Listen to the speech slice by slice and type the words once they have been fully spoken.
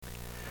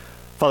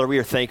Father, we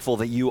are thankful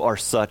that you are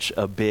such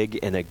a big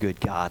and a good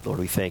God. Lord,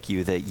 we thank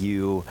you that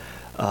you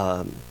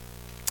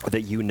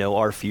know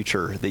our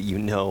future, that you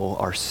know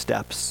our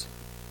steps,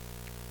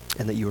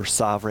 and that you are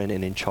sovereign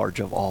and in charge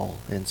of all.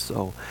 And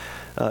so,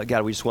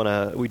 God,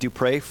 we do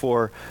pray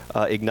for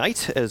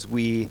Ignite as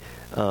we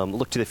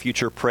look to the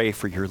future. Pray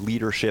for your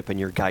leadership and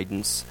your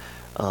guidance,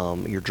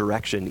 your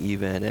direction,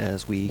 even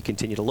as we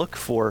continue to look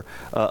for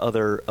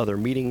other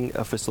meeting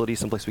facilities,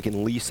 someplace we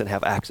can lease and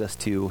have access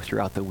to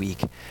throughout the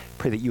week.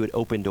 Pray that you would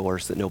open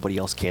doors that nobody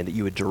else can, that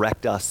you would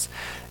direct us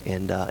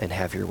and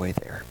have your way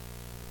there.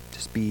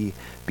 Just be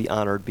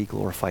honored, be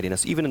glorified in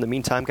us. Even in the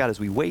meantime, God, as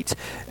we wait,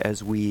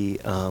 as we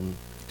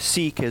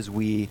seek, as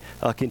we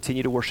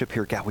continue to worship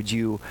here, God, would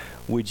you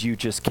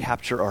just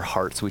capture our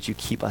hearts? Would you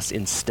keep us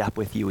in step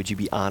with you? Would you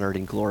be honored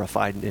and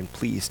glorified and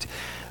pleased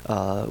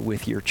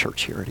with your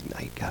church here at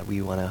Ignite? God,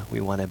 we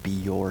wanna be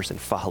yours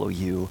and follow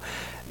you,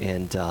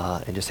 and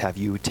just have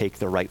you take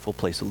the rightful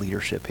place of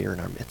leadership here in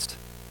our midst.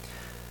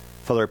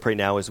 Father, I pray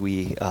now as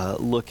we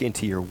look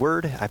into your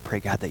word, I pray,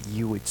 God, that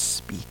you would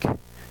speak.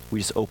 We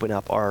just open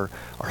up our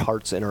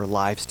hearts and our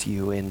lives to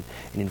you and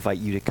invite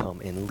you to come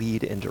and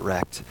lead and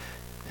direct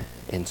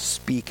and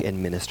speak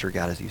and minister,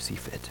 God, as you see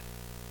fit.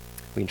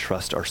 We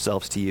entrust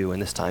ourselves to you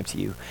and this time to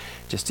you,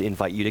 just to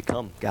invite you to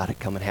come, God,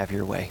 come and have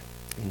your way.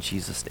 In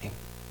Jesus' name,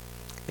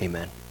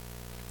 amen.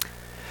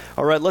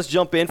 All right, let's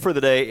jump in for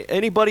the day.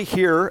 Anybody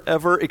here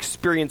ever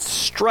experienced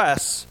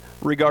stress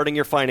regarding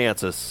your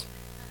finances?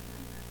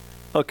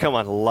 Oh, come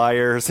on,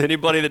 liars.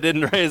 Anybody that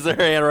didn't raise their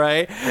hand,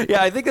 right?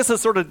 Yeah, I think this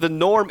is sort of the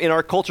norm in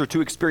our culture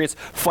to experience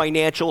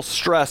financial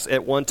stress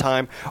at one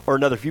time or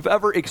another. If you've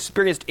ever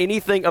experienced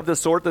anything of the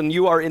sort, then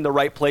you are in the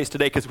right place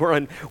today, because we're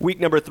on week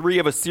number 3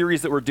 of a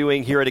series that we're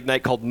doing here at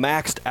Ignite called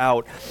Maxed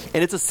Out.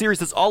 And it's a series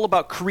that's all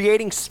about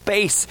creating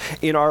space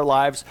in our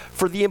lives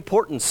for the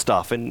important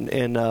stuff and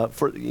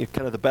for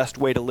kind of the best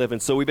way to live. And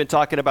so we've been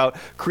talking about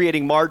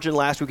creating margin.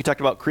 Last week we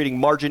talked about creating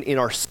margin in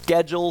our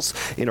schedules,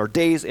 in our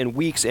days and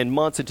weeks and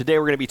months. And today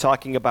we're going to be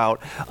talking about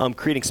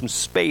creating some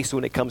space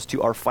when it comes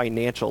to our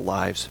financial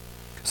lives.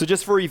 So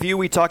just for review,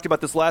 we talked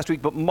about this last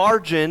week, but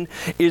margin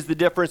is the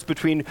difference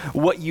between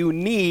what you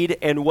need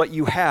and what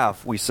you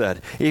have, we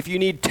said. If you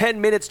need 10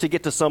 minutes to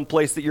get to some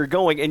place that you're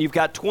going and you've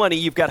got 20,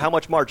 you've got how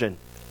much margin?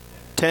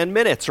 10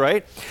 minutes,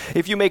 right?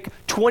 If you make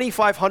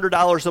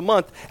 $2,500 a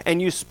month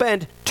and you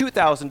spend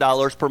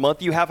 $2,000 per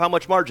month, you have how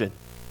much margin?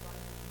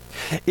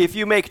 If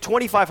you make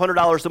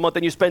 $2,500 a month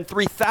and you spend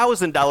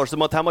 $3,000 a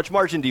month, how much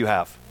margin do you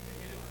have?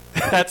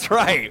 That's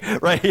right.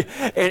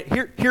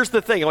 And here's the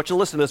thing. I want you to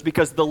listen to this,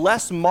 because the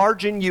less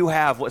margin you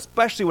have,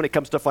 especially when it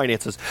comes to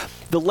finances,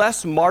 the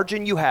less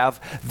margin you have,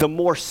 the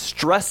more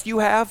stress you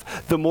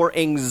have, the more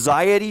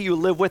anxiety you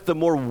live with, the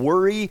more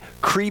worry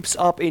creeps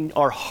up in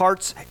our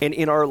hearts and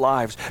in our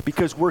lives,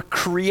 because we're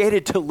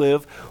created to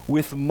live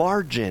with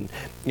margin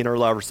in our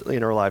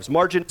lives.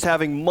 Margin is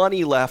having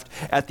money left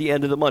at the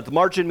end of the month.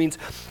 Margin means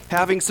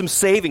having some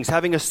savings,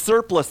 having a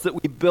surplus that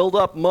we build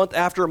up month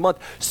after month,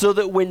 so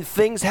that when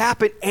things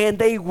happen, and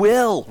they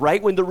will,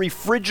 right? When the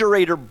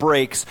refrigerator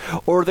breaks,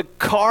 or the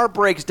car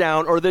breaks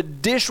down, or the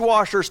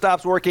dishwasher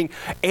stops working,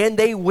 and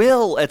they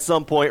will at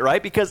some point,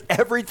 right? Because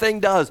everything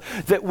does.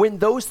 That when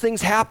those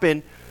things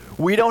happen,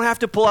 we don't have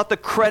to pull out the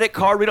credit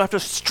card. We don't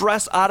have to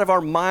stress out of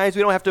our minds.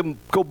 We don't have to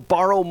go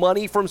borrow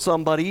money from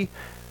somebody.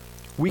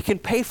 We can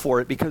pay for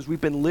it because we've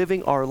been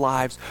living our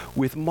lives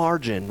with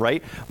margin,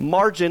 right?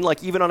 Margin,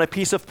 like even on a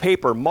piece of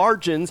paper,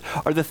 margins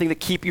are the thing that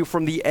keep you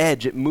from the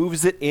edge. It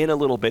moves it in a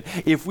little bit.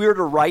 If I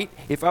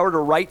were to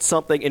write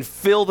something and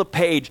fill the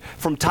page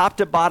from top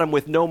to bottom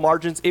with no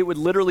margins, it would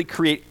literally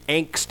create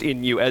angst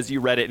in you as you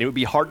read it. And it would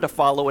be hard to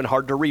follow and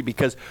hard to read,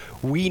 because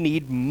we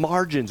need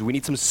margins. We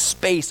need some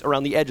space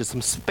around the edges,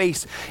 some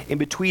space in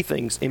between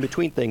things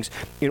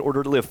in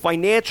order to live.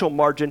 Financial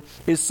margin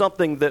is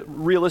something that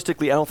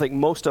realistically I don't think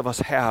most of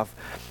us have,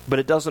 but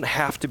it doesn't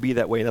have to be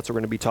that way, and that's what we're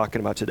going to be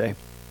talking about today.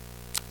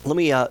 Let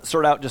me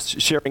start out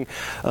just sharing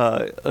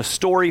a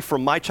story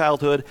from my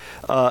childhood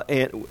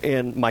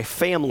and my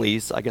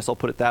family's, I guess I'll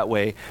put it that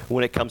way,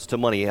 when it comes to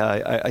money.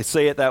 I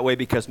say it that way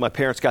because my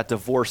parents got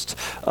divorced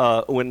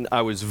when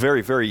I was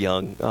very, very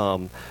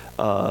young.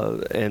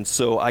 And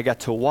so I got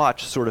to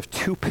watch sort of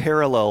two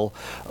parallel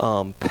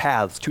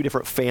paths, two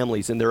different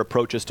families and their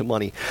approaches to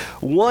money.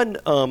 One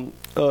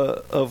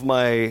of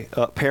my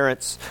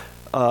parents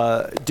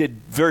did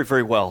very,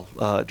 very well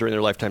during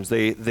their lifetimes.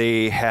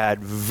 They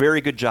had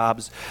very good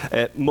jobs.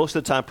 Most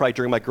of the time, probably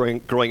during my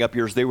growing up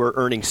years, they were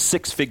earning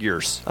 6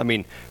 figures. I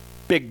mean,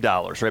 big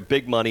dollars, right?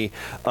 Big money.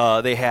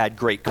 They had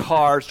great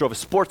cars, drove a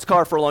sports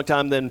car for a long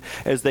time. Then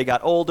as they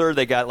got older,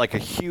 they got like a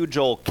huge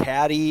old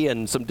caddy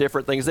and some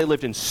different things. They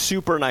lived in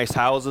super nice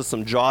houses,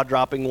 some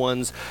jaw-dropping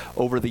ones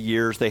over the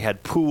years. They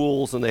had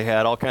pools and they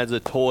had all kinds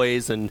of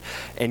toys and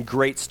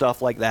great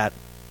stuff like that.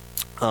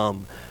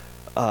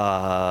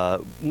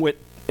 Went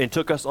and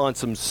took us on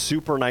some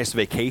super nice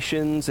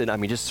vacations, and I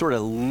mean just sort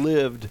of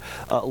lived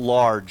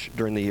large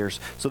during the years.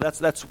 So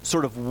that's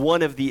sort of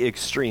one of the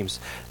extremes.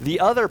 The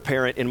other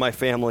parent in my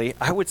family,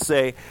 I would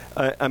say,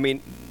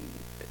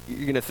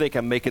 you're going to think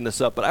I'm making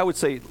this up, but I would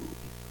say,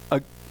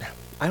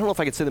 I don't know if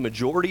I could say the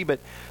majority, but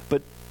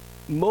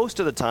most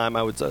of the time,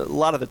 a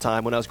lot of the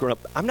time when I was growing up,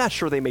 I'm not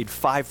sure they made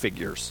 5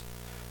 figures.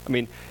 I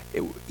mean,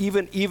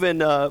 even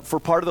for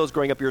part of those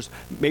growing up years,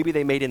 maybe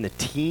they made in the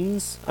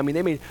teens. I mean,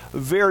 they made a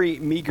very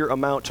meager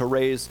amount to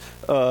raise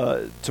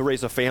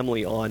a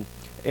family on,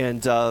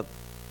 and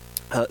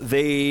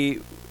they,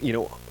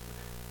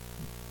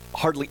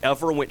 hardly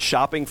ever went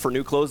shopping for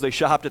new clothes. They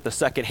shopped at the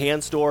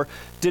secondhand store.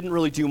 Didn't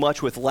really do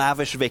much with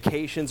lavish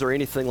vacations or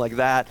anything like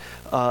that.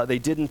 They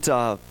didn't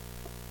have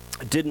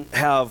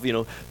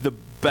the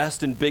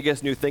best and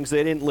biggest new things.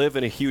 They didn't live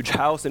in a huge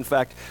house. In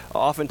fact,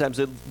 oftentimes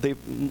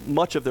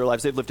much of their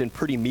lives they've lived in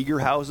pretty meager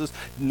houses.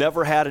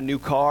 Never had a new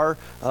car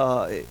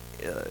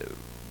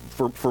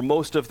for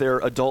most of their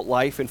adult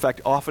life. In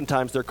fact,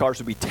 oftentimes their cars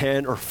would be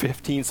 10 or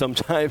 15,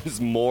 sometimes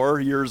more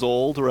years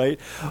old, right?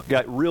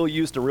 Got real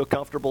used and real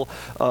comfortable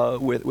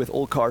with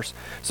old cars.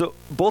 So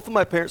both of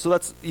my parents, so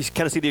that's, you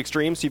kind of see the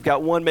extremes. You've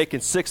got one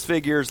making 6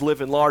 figures,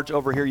 living large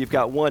over here. You've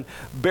got one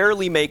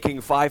barely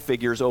making 5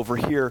 figures over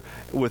here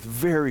with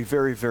very,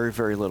 very, very,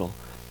 very little.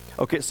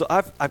 Okay, so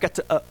I've got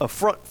a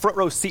front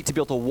row seat to be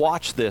able to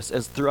watch this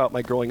as throughout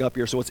my growing up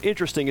here. So what's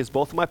interesting is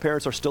both of my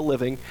parents are still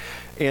living,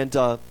 and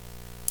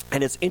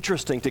it's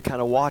interesting to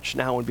kind of watch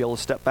now and be able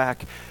to step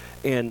back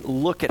and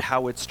look at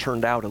how it's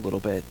turned out a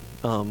little bit.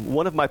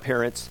 One of my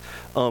parents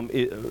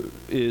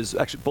is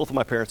actually, both of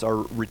my parents are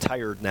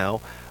retired now.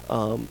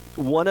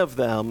 One of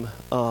them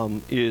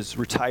is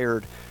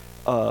retired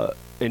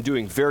and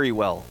doing very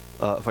well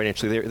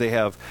financially. They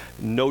have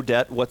no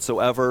debt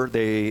whatsoever.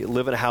 They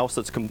live in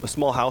a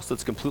small house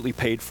that's completely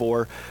paid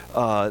for.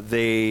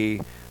 They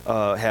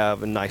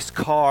have a nice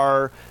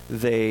car.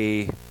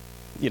 They,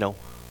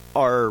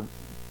 are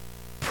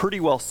pretty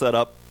well set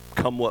up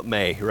come what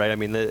may, right? I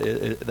mean,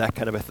 that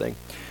kind of a thing.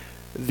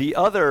 The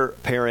other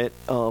parent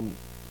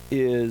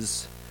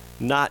is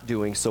not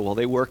doing so well.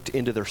 They worked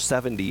into their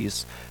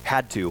 70s,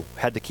 had to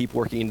keep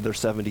working into their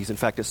 70s. In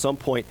fact, at some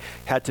point,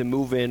 had to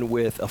move in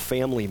with a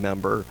family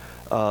member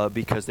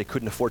because they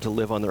couldn't afford to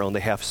live on their own.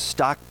 They have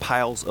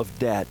stockpiles of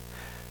debt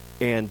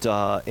and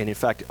in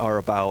fact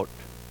are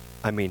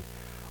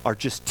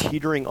just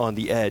teetering on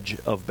the edge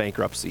of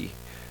bankruptcy.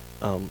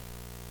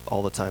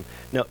 All the time.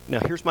 Now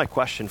here's my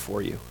question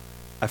for you.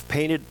 I've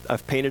painted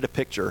a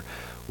picture.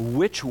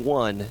 Which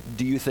one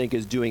do you think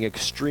is doing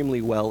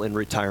extremely well in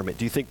retirement?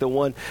 Do you think the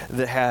one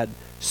that had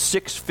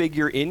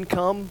 6-figure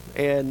income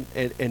and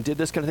did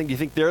this kind of thing? Do you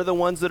think they're the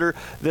ones that are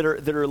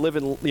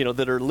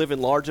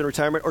living large in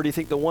retirement, or do you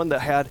think the one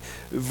that had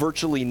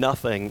virtually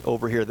nothing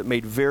over here that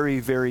made very,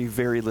 very,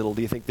 very little?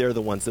 Do you think they're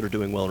the ones that are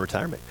doing well in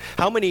retirement?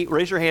 How many?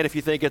 Raise your hand if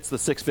you think it's the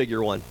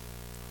 6-figure one.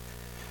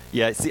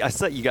 Yeah, see, I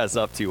set you guys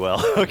up too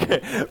well.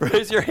 Okay,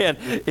 raise your hand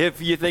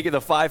if you think of the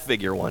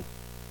 5-figure one.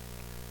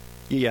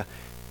 Yeah.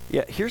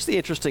 Here's the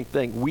interesting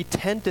thing.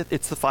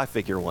 It's the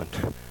 5-figure one.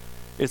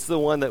 It's the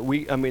one that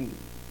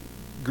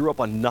grew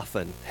up on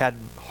nothing, had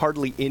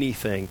hardly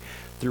anything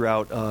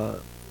throughout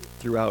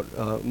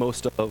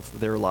most of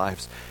their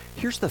lives.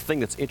 Here's the thing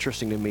that's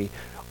interesting to me.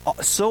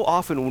 So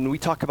often when we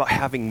talk about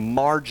having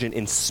margin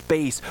and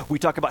space, we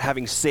talk about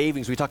having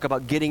savings, we talk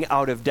about getting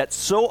out of debt.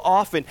 So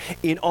often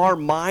in our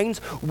minds,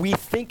 we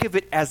think of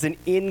it as an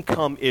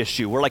income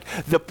issue. We're like,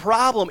 the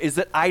problem is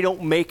that I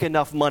don't make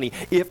enough money.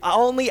 If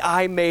only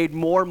I made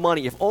more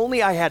money, if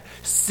only I had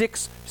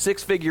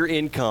six-figure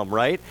income,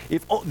 right?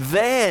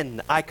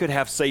 Then I could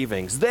have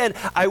savings. Then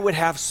I would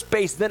have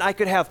space. Then I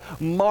could have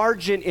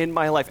margin in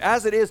my life.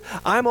 As it is,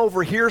 I'm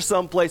over here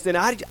someplace and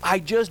I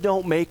just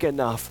don't make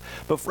enough.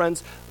 But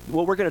friends,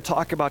 what we're going to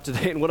talk about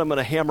today and what I'm going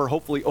to hammer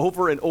hopefully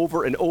over and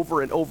over and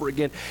over and over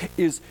again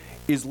is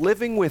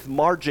living with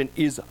margin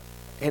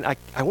and I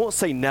won't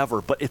say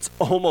never, but it's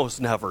almost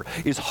never,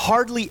 is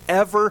hardly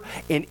ever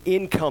an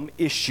income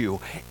issue.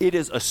 It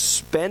is a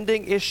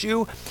spending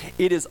issue,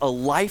 it is a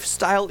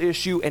lifestyle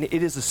issue, and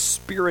it is a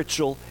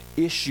spiritual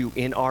issue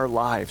in our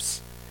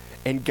lives.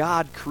 And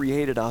God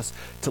created us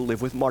to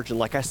live with margin.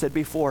 Like I said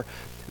before,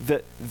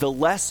 the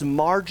less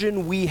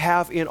margin we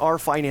have in our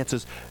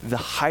finances, the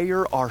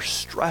higher our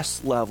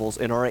stress levels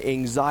and our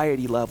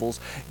anxiety levels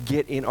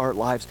get in our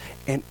lives.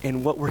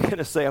 And what we're going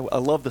to say, I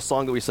love the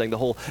song that we sang, the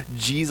whole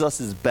Jesus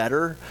is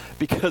better,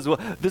 because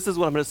this is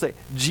what I'm going to say.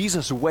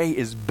 Jesus' way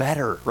is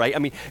better, right? I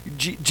mean,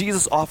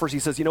 Jesus offers, he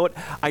says, you know what?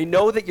 I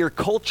know that your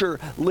culture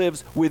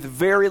lives with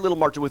very little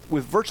margin,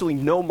 with virtually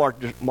no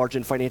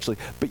margin financially,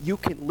 but you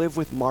can live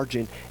with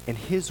margin, and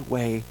his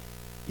way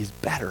is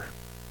better.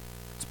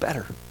 It's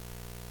better.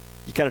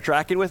 You kind of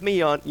tracking with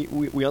me?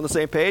 We on the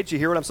same page? You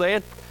hear what I'm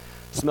saying?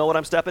 Smell what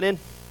I'm stepping in?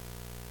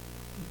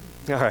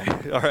 All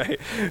right.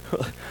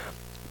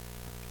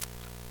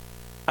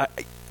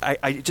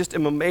 I just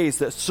am amazed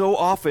that so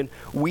often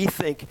we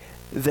think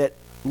that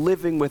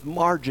living with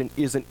margin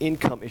is an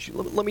income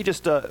issue. Let me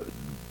just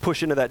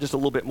push into that just a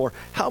little bit more.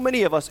 How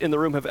many of us in the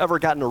room have ever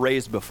gotten a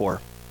raise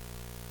before?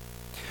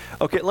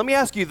 Okay, let me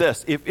ask you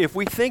this. If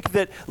we think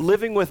that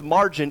living with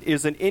margin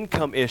is an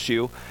income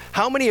issue,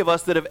 how many of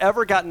us that have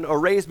ever gotten a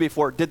raise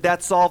before, did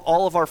that solve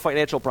all of our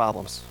financial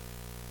problems?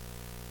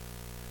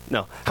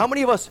 No. How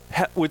many of us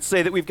would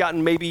say that we've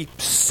gotten maybe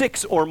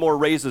 6 or more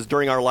raises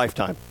during our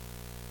lifetime?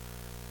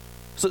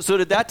 So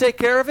did that take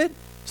care of it?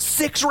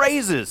 6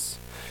 raises.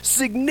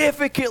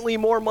 Significantly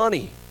more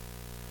money.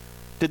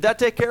 Did that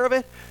take care of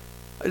it?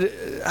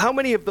 How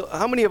many of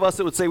us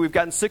that would say we've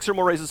gotten 6 or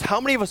more raises,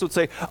 how many of us would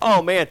say,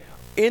 oh man,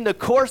 in the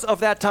course of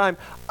that time,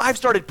 I've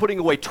started putting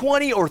away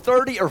 20 or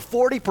 30 or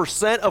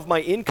 40% of my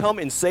income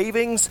in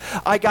savings.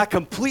 I got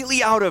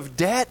completely out of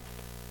debt.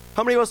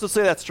 How many of us would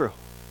say that's true?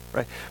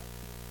 Right?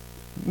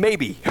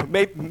 Maybe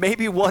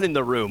one in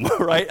the room,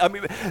 right? I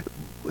mean,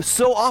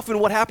 so often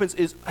what happens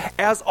is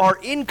as our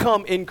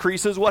income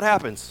increases, what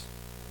happens?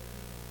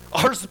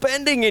 Our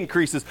spending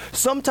increases.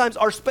 Sometimes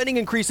our spending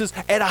increases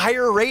at a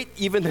higher rate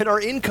even than our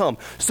income.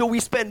 So we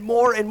spend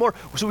more and more.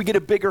 So we get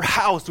a bigger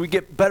house, we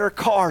get better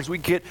cars, we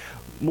get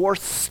more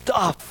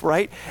stuff,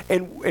 right?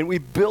 And we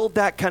build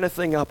that kind of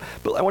thing up.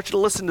 But I want you to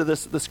listen to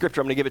the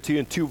scripture. I'm going to give it to you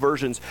in 2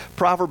 versions.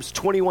 Proverbs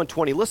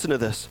 21:20. Listen to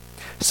this.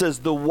 It says,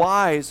 the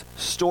wise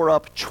store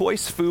up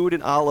choice food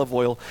and olive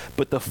oil,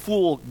 but the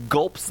fool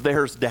gulps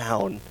theirs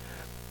down.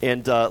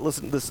 And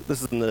listen, this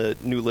is in the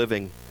New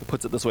Living. It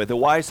puts it this way. The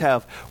wise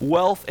have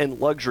wealth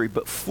and luxury,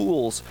 but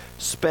fools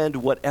spend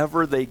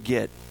whatever they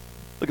get.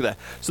 Look at that.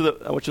 So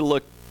I want you to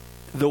look.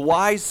 The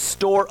wise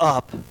store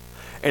up,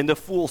 and the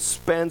fool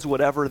spends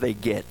whatever they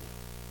get.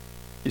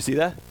 You see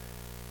that?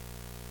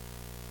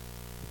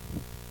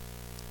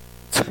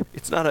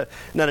 It's not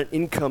an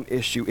income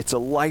issue. It's a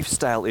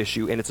lifestyle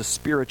issue, and it's a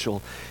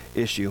spiritual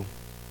issue.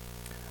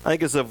 I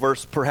think it's a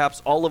verse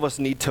perhaps all of us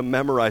need to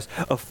memorize.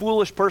 A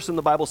foolish person,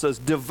 the Bible says,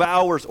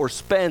 devours or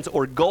spends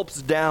or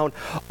gulps down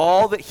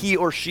all that he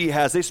or she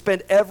has. They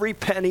spend every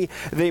penny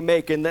they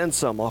make and then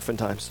some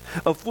oftentimes.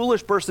 A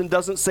foolish person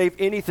doesn't save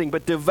anything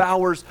but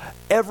devours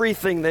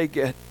everything they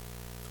get.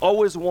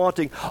 Always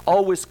wanting,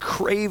 always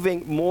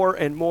craving more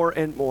and more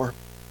and more.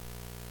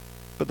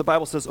 But the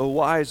Bible says a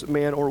wise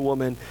man or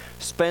woman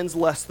spends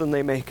less than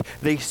they make.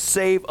 They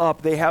save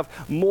up. They have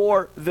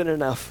more than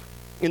enough.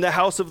 In the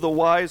house of the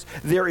wise,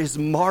 there is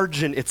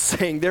margin, it's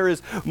saying. There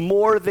is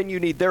more than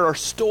you need. There are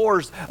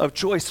stores of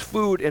choice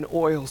food and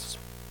oils.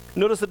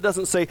 Notice it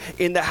doesn't say,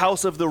 in the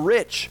house of the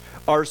rich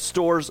are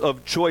stores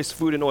of choice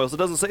food and oils. It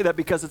doesn't say that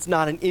because it's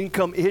not an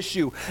income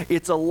issue.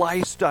 It's a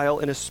lifestyle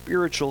and a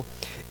spiritual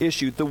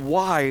issue. The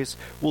wise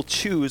will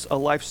choose a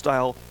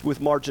lifestyle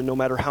with margin no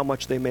matter how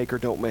much they make or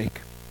don't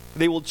make.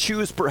 They will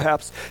choose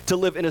perhaps to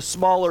live in a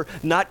smaller,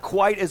 not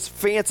quite as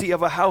fancy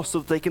of a house so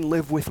that they can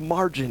live with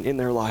margin in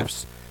their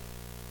lives.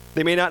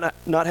 They may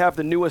not have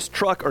the newest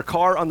truck or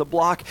car on the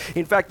block.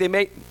 In fact, they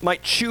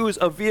might choose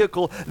a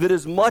vehicle that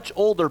is much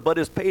older but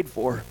is paid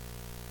for.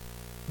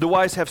 The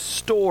wise have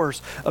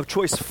stores of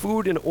choice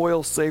food and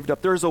oil saved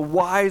up. There is a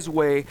wise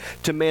way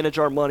to manage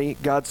our money,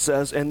 God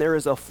says, and there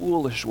is a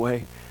foolish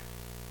way.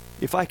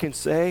 If I can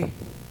say,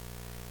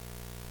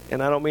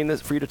 and I don't mean this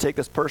for you to take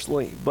this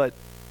personally, but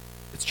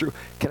it's true.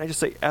 Can I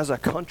just say, as a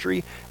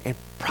country, and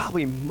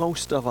probably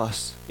most of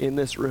us in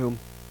this room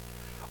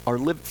are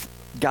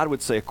God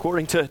would say,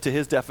 according to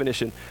his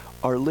definition,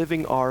 are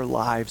living our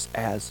lives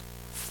as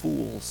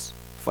fools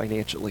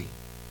financially.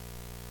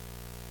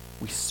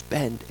 We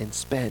spend and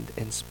spend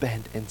and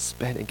spend and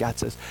spend. And God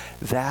says,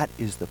 that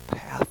is the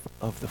path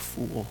of the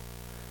fool.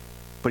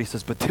 But he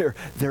says, but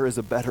there is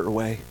a better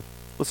way.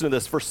 Listen to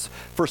this.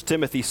 1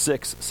 Timothy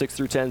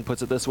 6:6-10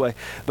 puts it this way.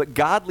 But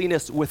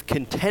godliness with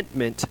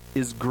contentment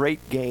is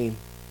great gain.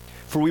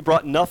 For we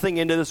brought nothing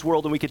into this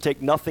world and we can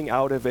take nothing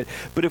out of it.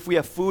 But if we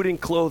have food and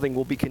clothing,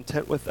 we'll be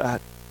content with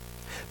that.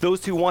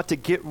 Those who want to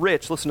get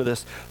rich, listen to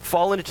this,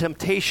 fall into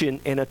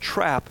temptation and a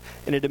trap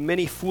and into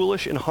many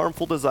foolish and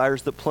harmful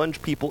desires that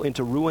plunge people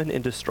into ruin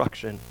and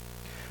destruction.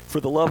 For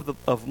the love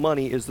of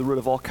money is the root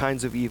of all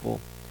kinds of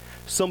evil.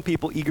 Some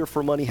people eager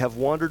for money have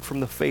wandered from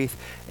the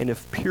faith and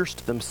have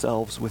pierced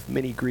themselves with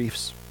many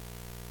griefs.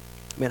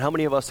 Man, how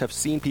many of us have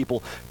seen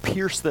people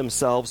pierce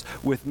themselves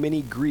with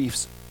many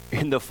griefs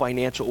in the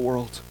financial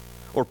world,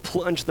 or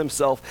plunge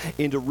themselves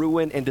into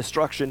ruin and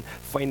destruction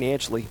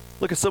financially?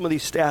 Look at some of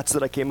these stats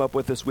that I came up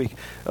with this week.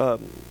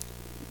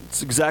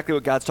 It's exactly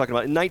what God's talking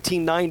about. In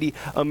 1990,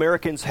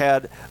 Americans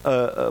had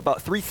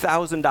about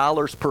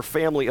 $3,000 per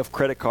family of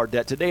credit card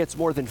debt. Today, it's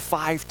more than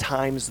 5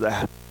 times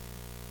that.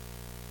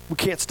 We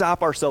can't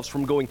stop ourselves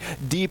from going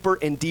deeper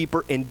and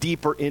deeper and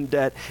deeper in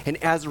debt.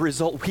 And as a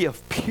result, we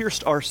have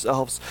pierced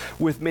ourselves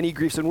with many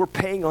griefs. And we're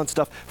paying on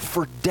stuff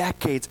for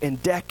decades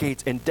and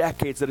decades and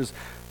decades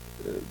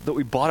that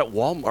we bought at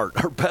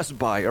Walmart or Best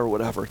Buy or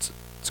whatever. It's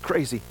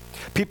crazy.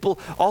 People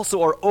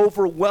also are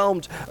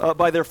overwhelmed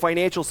by their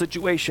financial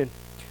situation.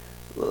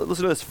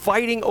 Listen to this.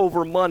 Fighting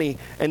over money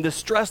and the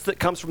stress that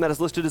comes from that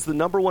is listed as the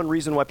number one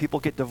reason why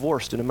people get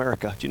divorced in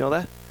America. Do you know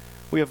that?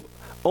 We have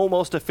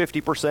almost a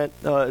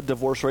 50%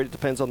 divorce rate. It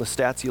depends on the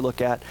stats you look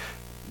at.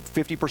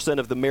 50%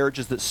 of the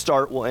marriages that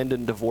start will end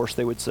in divorce,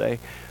 they would say.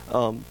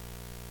 And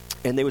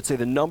they would say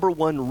the number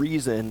one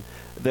reason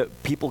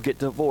that people get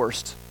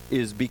divorced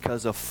is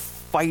because of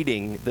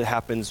fighting that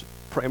happens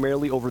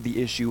primarily over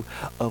the issue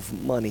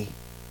of money.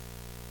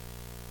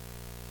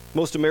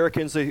 Most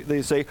Americans,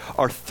 they say,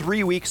 are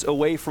 3 weeks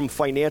away from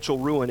financial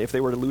ruin if they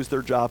were to lose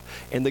their job,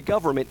 and the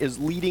government is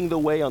leading the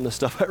way on this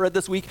stuff. I read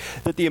this week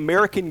that the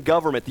American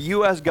government, the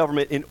U.S.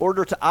 government, in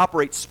order to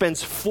operate,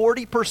 spends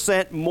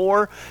 40%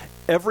 more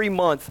every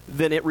month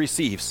than it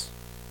receives.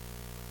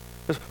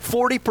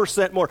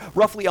 40% more,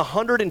 roughly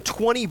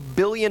 $120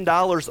 billion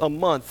a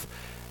month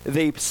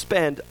they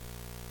spend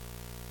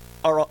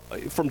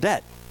from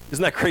debt.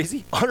 Isn't that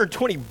crazy?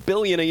 $120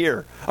 billion a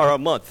year or a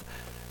month.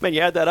 Man,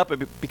 you add that up,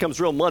 it becomes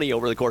real money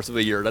over the course of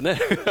a year,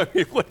 doesn't it? I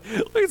mean,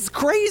 it's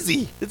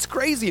crazy. It's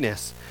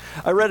craziness.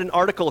 I read an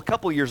article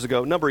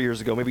a number of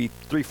years ago, maybe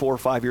 3, 4,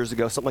 5 years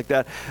ago, something like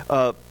that,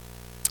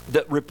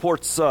 that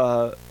reports,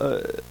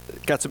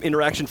 got some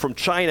interaction from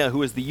China,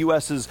 who is the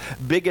U.S.'s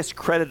biggest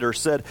creditor,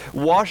 said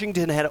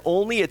Washington had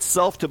only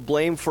itself to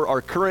blame for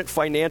our current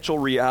financial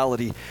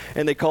reality,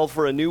 and they called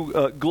for a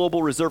new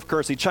global reserve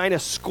currency. China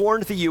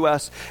scorned the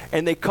U.S.,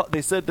 and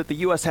they said that the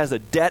U.S. has a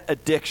debt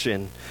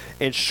addiction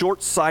and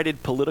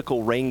short-sighted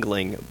political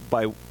wrangling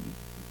by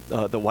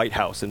the White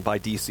House and by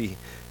D.C.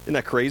 Isn't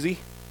that crazy?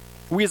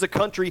 We as a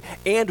country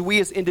and we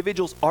as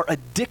individuals are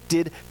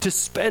addicted to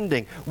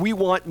spending. We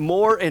want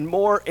more and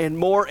more and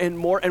more and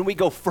more, and we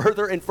go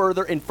further and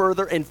further and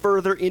further and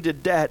further into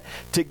debt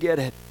to get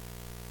it.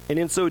 And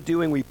in so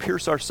doing, we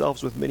pierce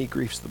ourselves with many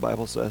griefs, the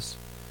Bible says.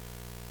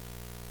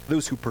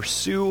 Those who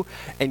pursue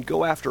and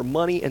go after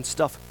money and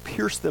stuff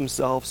pierce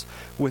themselves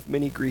with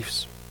many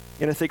griefs.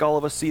 And I think all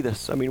of us see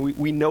this. I mean,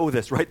 we know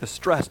this, right? The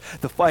stress,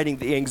 the fighting,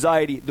 the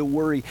anxiety, the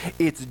worry.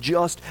 It's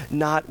just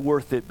not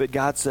worth it. But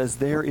God says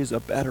there is a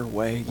better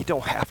way. You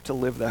don't have to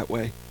live that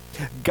way.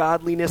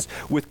 Godliness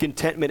with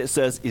contentment, it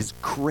says, is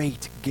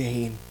great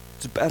gain.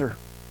 It's better.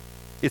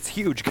 It's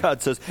huge,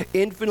 God says,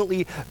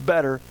 infinitely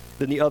better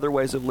than the other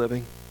ways of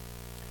living.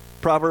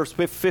 Proverbs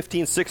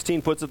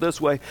 15:16 puts it this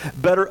way: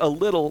 better a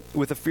little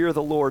with the fear of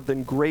the Lord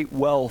than great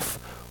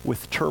wealth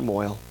with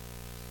turmoil.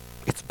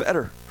 It's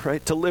better,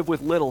 right, to live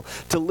with little,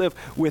 to live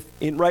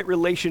in right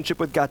relationship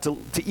with God, to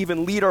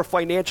even lead our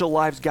financial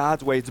lives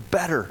God's way. It's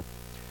better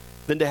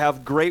than to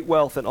have great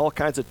wealth and all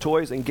kinds of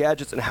toys and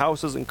gadgets and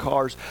houses and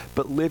cars,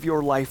 but live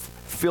your life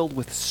filled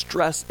with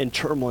stress and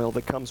turmoil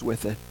that comes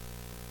with it.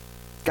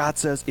 God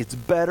says it's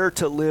better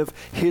to live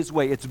His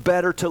way. It's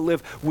better to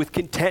live with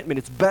contentment.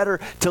 It's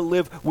better to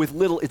live with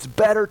little. It's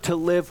better to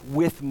live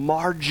with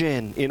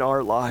margin in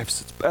our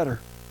lives. It's better.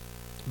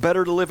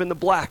 Better to live in the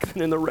black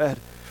than in the red.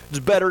 It's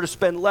better to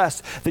spend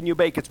less than you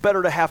make. It's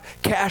better to have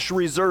cash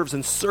reserves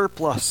and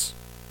surplus.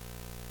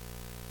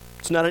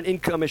 It's not an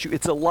income issue.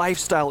 It's a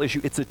lifestyle issue.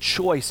 It's a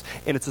choice,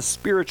 and it's a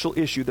spiritual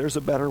issue. There's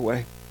a better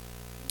way.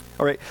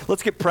 All right,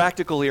 let's get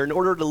practical here. In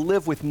order to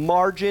live with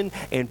margin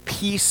and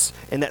peace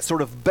and that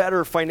sort of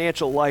better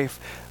financial life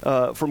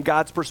from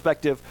God's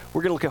perspective,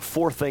 we're going to look at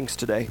 4 things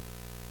today.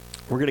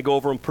 We're going to go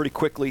over them pretty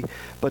quickly,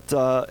 but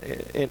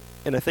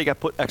and I think I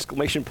put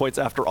exclamation points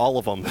after all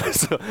of them.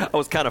 So I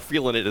was kind of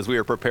feeling it as we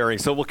were preparing,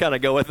 so we'll kind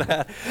of go with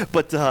that.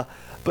 But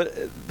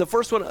the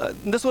first one,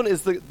 this one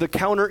is the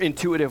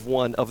counterintuitive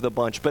one of the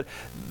bunch. But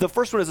the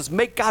first one is this: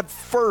 make God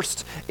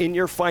first in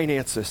your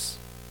finances.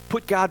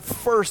 Put God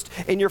first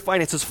in your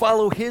finances.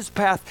 Follow His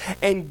path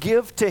and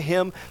give to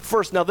Him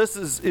first. Now, this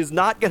is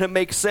not going to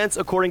make sense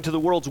according to the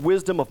world's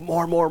wisdom of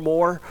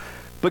more.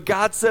 But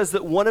God says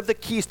that one of the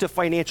keys to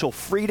financial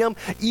freedom,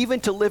 even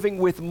to living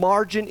with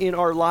margin in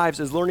our lives,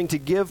 is learning to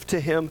give to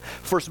Him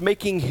first,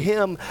 making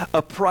Him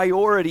a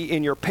priority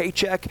in your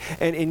paycheck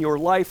and in your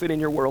life and in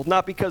your world.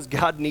 Not because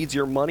God needs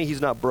your money, He's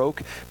not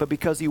broke, but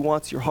because He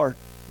wants your heart.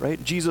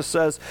 Right? Jesus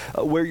says,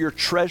 where your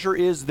treasure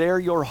is, there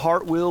your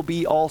heart will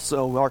be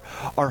also.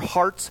 Our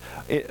hearts,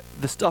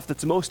 the stuff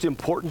that's most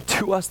important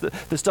to us,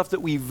 the stuff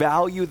that we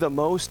value the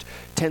most,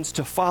 tends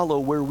to follow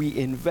where we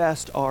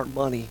invest our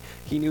money.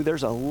 He knew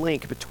there's a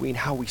link between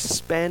how we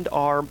spend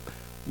our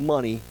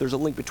money. There's a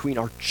link between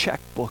our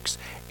checkbooks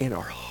and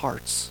our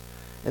hearts.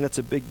 And that's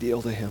a big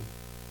deal to Him.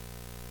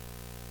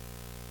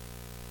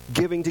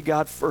 Giving to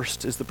God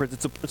first is the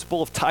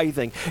principle of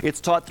tithing.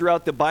 It's taught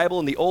throughout the Bible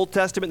in the Old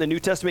Testament, the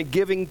New Testament.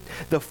 Giving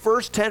the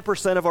first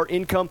 10% of our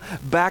income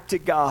back to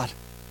God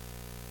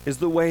is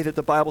the way that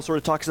the Bible sort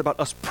of talks about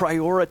us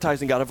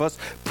prioritizing God, of us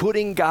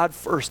putting God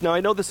first. Now,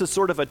 I know this is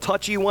sort of a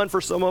touchy one for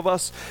some of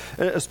us,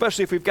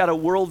 especially if we've got a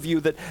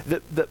worldview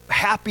that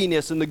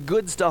happiness and the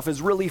good stuff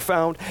is really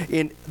found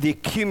in the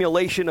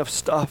accumulation of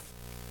stuff.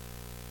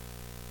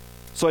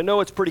 So I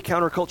know it's pretty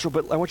countercultural,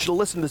 but I want you to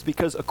listen to this,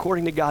 because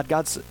according to God,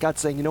 God's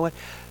saying, you know what?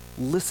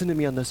 Listen to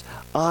me on this.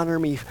 Honor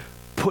me.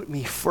 Put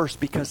me first,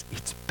 because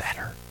it's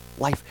better.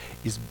 Life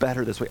is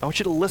better this way. I want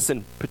you to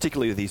listen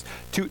particularly to these.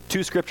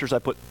 Two scriptures I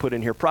put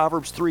in here.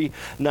 Proverbs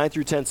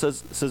 3:9-10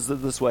 says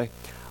this way: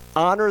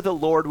 honor the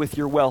Lord with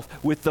your wealth,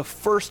 with the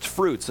first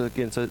fruits.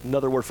 Again, it's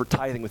another word for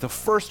tithing. With the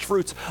first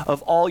fruits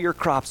of all your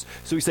crops.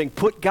 So he's saying,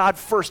 put God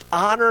first.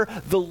 Honor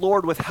the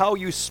Lord with how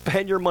you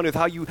spend your money, with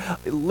how you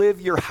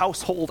live your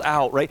household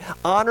out, right?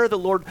 Honor the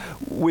Lord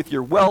with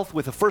your wealth,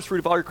 with the first fruit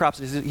of all your crops.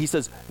 He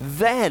says,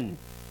 then,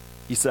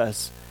 he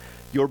says,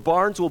 your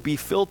barns will be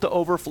filled to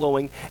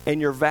overflowing,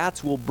 and your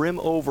vats will brim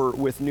over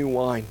with new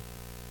wine.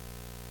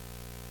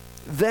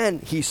 Then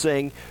he's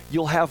saying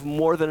you'll have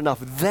more than enough.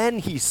 Then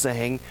he's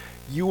saying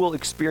you will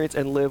experience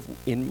and live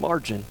in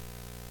margin.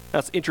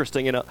 That's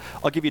interesting, and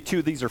I'll give you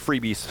two. These are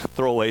freebies,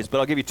 throwaways, but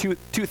I'll give you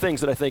two things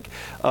that I think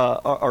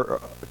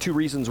are two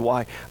reasons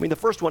why. I mean, the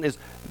first one is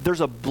there's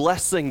a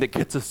blessing that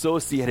gets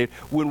associated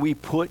when we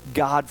put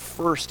God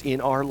first in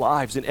our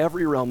lives, in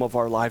every realm of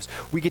our lives.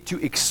 We get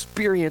to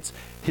experience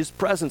his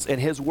presence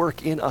and his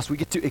work in us. We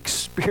get to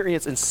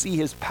experience and see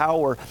his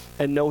power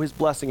and know his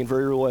blessing in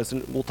very real ways,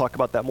 and we'll talk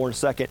about that more in a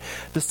second.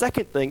 The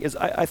second thing is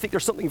I think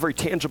there's something very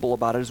tangible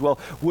about it as well.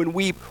 When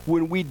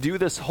we do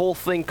this whole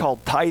thing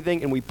called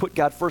tithing and we put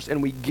God first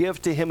and we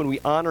give to him and we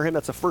honor him,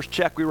 that's the first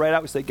check we write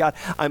out. We say, God,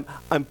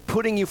 I'm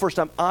putting you first,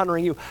 I'm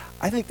honoring you.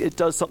 I think it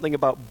does something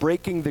about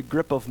breaking the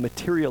grip of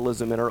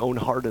materialism in our own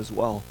heart as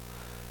well.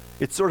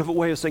 It's sort of a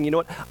way of saying, you know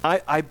what,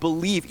 I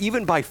believe,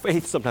 even by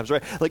faith sometimes,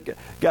 right? Like,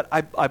 God,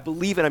 I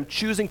believe, and I'm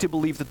choosing to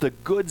believe that the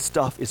good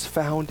stuff is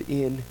found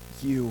in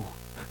you.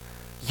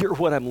 You're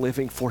what I'm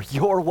living for.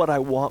 You're what I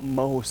want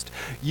most.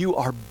 You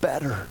are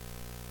better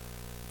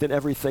than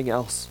everything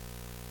else.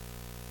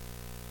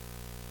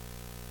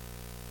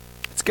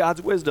 It's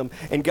God's wisdom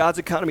and God's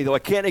economy, though I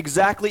can't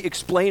exactly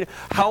explain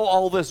how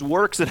all this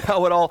works and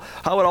how it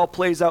all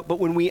plays out. But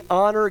when we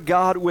honor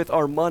God with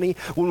our money,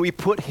 when we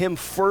put him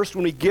first,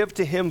 when we give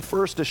to him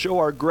first to show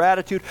our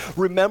gratitude,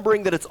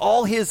 remembering that it's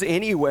all his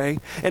anyway,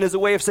 and as a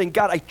way of saying,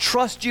 God, I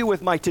trust you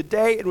with my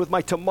today and with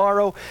my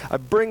tomorrow. I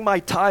bring my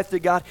tithe to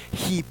God.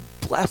 He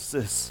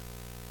blesses,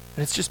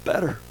 and it's just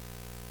better.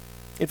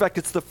 In fact,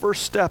 it's the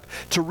first step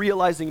to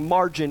realizing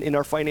margin in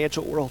our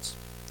financial worlds.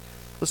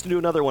 Let's do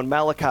another one,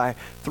 Malachi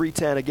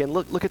 3:10. Again,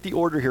 look at the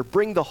order here.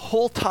 Bring the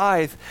whole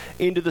tithe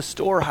into the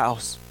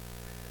storehouse,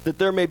 that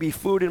there may be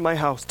food in my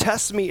house.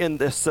 Test me in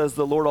this, says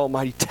the Lord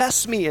Almighty.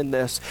 Test me in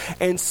this,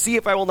 and see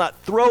if I will not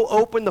throw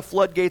open the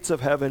floodgates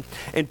of heaven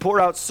and pour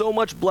out so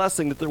much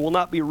blessing that there will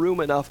not be room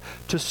enough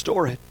to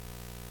store it.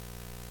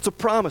 It's a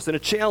promise and a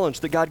challenge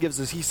that God gives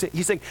us. He's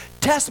saying,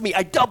 test me.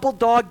 I double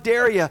dog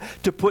dare you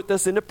to put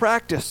this into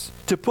practice,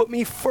 to put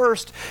me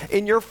first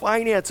in your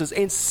finances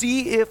and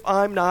see if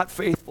I'm not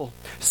faithful.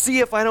 See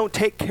if I don't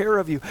take care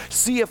of you.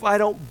 See if I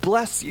don't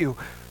bless you.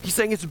 He's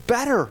saying it's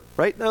better,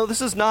 right? Now,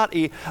 this is not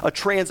a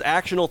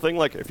transactional thing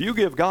like if you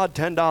give God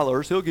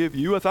 $10, he'll give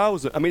you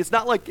 $1,000. I mean, it's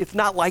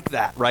not like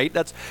that, right?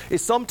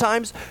 It's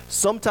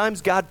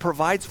sometimes God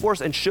provides for us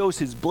and shows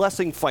his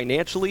blessing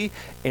financially,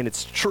 and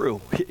it's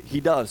true.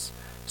 He does.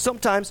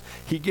 Sometimes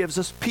he gives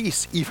us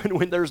peace even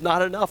when there's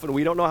not enough and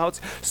we don't know how it's.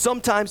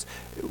 Sometimes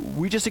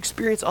we just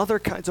experience other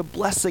kinds of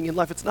blessing in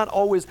life. It's not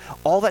always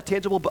all that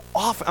tangible, but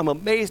often I'm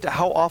amazed at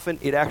how often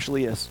it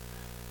actually is.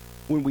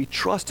 When we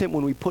trust him,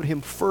 when we put him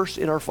first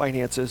in our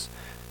finances,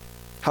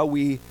 how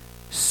we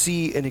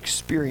see and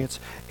experience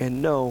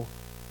and know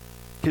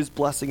his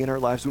blessing in our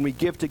lives. When we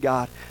give to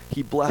God,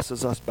 he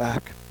blesses us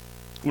back.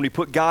 When we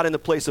put God in the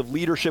place of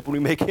leadership, when we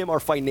make him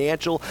our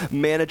financial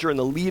manager and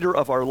the leader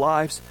of our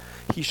lives,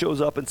 he shows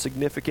up in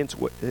significant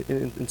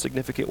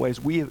ways.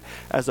 We,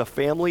 as a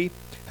family,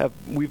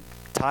 we've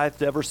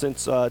tithed ever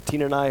since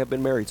Tina and I have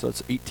been married, so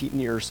it's 18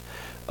 years.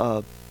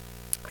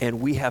 And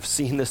we have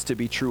seen this to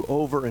be true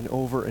over and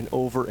over and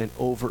over and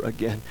over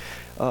again.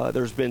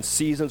 There's been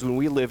seasons when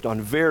we lived on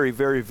very,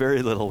 very,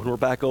 very little. When we're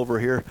back over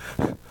here,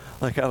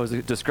 like I was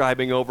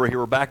describing over here,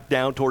 we're back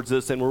down towards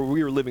this, and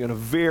we were living on a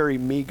very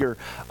meager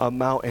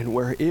amount, and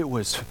where it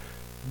was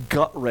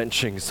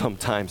gut-wrenching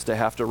sometimes to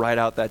have to write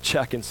out that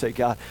check and say,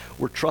 God,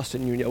 we're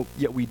trusting you,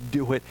 yet we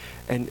do it.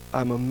 And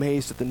I'm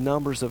amazed at the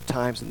numbers of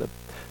times and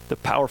the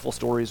powerful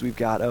stories we've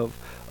got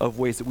of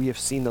ways that we have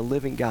seen the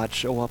living God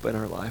show up in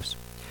our lives.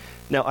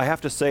 Now, I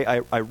have to say,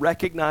 I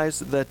recognize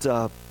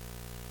that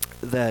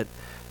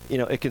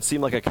it can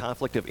seem like a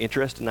conflict of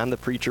interest, and I'm the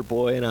preacher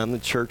boy, and I'm the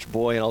church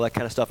boy, and all that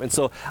kind of stuff. And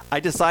so I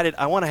decided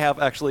I want to have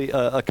actually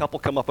a couple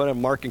come up, and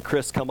Mark and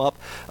Chris come up.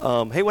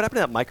 Hey, what happened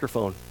to that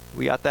microphone?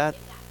 We got that?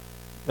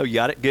 Oh, you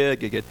got it?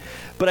 Good.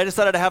 But I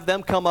decided to have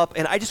them come up,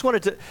 and I just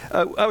wanted to,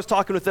 I was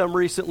talking with them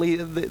recently.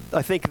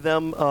 I think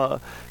them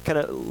kind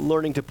of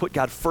learning to put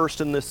God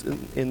first in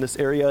this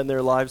area in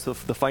their lives, the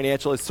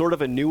financial, is sort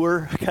of a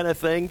newer kind of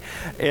thing.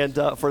 And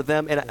for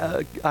them, and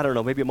I don't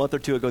know, maybe a month or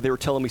two ago, they were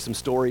telling me some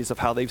stories of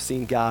how they've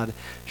seen God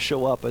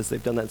show up as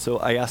they've done that. So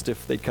I asked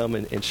if they'd come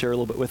and share a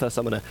little bit with us.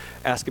 I'm going to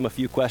ask them a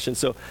few questions.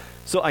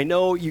 So I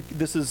know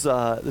this is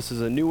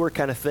a newer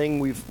kind of thing.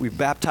 We've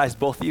baptized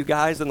both of you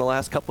guys in the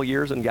last couple of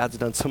years, and God's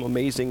done some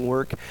amazing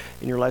work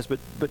in your lives.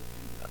 But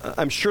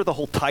I'm sure the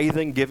whole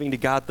tithing, giving to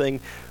God thing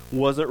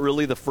wasn't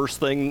really the first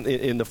thing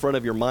in the front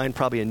of your mind.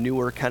 Probably a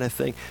newer kind of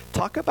thing.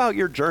 Talk about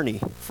your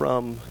journey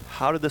from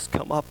how did this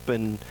come up,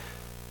 and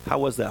how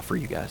was that for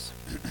you guys?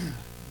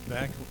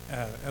 Back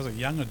as a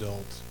young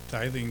adult,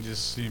 tithing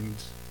just seemed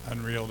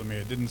unreal to me.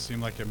 It didn't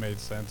seem like it made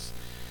sense.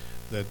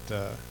 That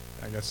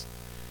I guess.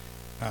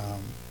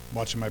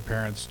 Watching my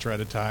parents try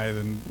to tithe,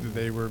 and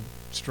they were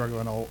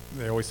struggling.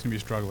 They always seem to be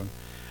struggling,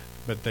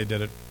 but they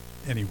did it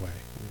anyway.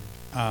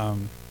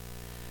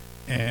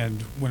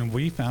 And when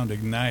we found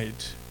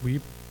Ignite,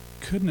 we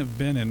couldn't have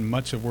been in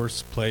much a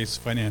worse place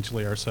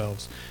financially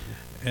ourselves.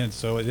 and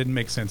so it didn't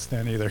make sense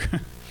then either.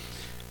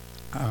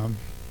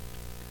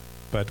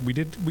 But we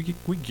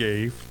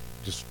gave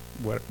just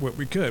what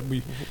we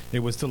could. It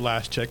was the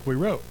last check we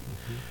wrote,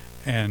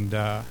 and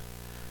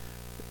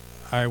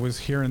I was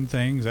hearing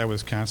things. I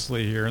was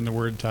constantly hearing the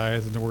word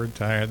tithe and the word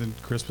tithe, and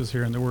Chris was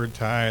hearing the word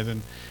tithe,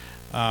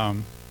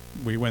 and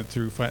we went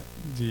through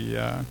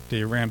the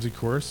Dave Ramsey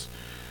course,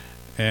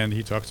 and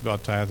he talks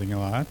about tithing a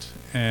lot,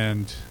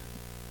 and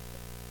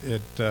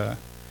it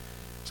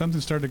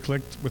something started to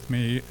click with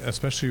me,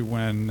 especially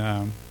when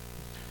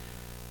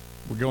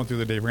we're going through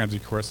the Dave Ramsey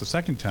course the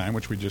second time,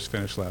 which we just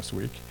finished last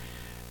week.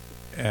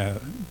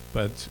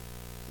 But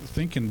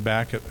thinking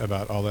back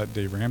about all that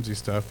Dave Ramsey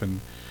stuff,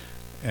 and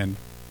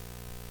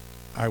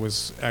I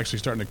was actually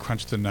starting to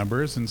crunch the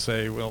numbers and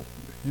say, well,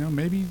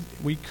 maybe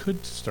we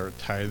could start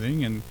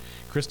tithing. And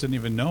Chris didn't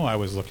even know I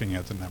was looking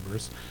at the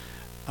numbers.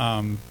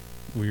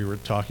 We were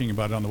talking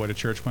about it on the way to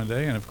church one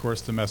day, and of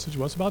course the message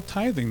was about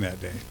tithing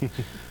that day.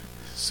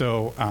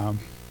 So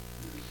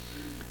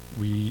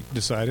we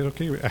decided,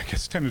 okay, I guess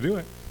it's time to do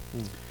it.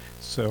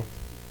 So,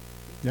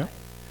 yeah.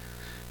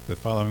 The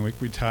following week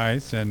we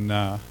tithed,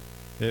 and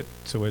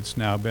it's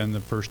now been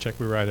the first check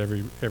we write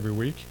every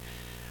week.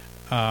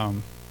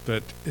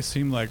 But it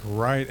seemed like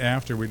right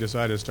after we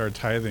decided to start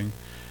tithing,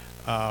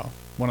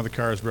 one of the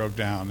cars broke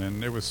down,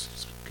 and it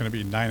was going to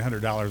be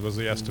 $900 was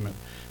the estimate.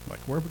 Like,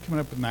 where are we coming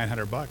up with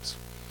 $900?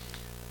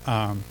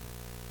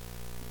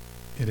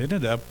 It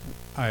ended up,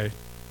 I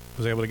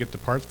was able to get the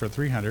parts for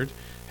 $300,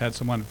 had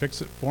someone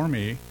fix it for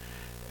me,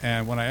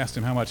 and when I asked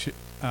him how much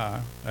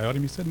I owed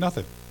him, he said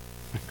nothing.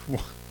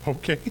 Well,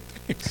 okay,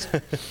 thanks.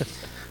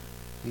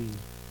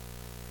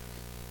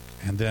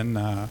 And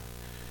then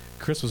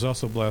Chris was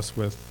also blessed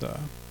with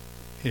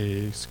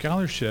a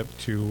scholarship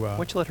to... Why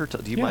don't you let her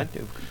tell? Do you mind?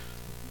 Do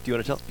you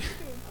want to tell?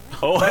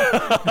 Oh,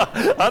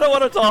 I don't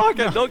want to talk.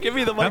 No. Don't give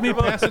me the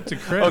microphone. Let me pass it to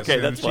Chris. Okay,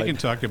 that's fine. She can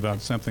talk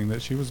about something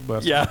that she was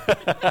blessed with.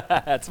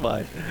 Yeah, that's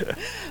fine.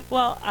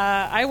 Well,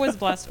 I was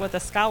blessed with a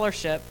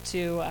scholarship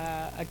to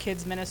a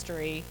kids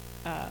ministry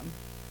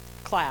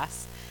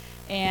class.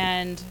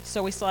 And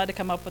so we still had to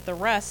come up with the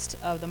rest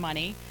of the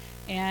money.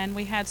 And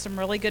we had some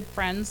really good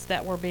friends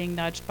that were being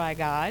nudged by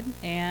God,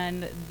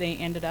 and they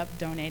ended up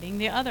donating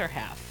the other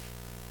half.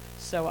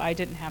 So I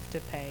didn't have to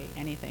pay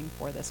anything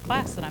for this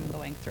class that I'm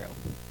going through.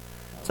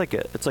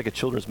 It's like a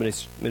children's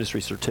ministry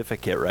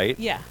certificate, right?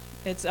 Yeah.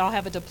 I'll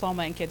have a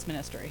diploma in kids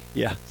ministry.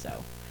 Yeah.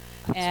 So,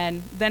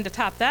 and then to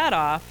top that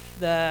off,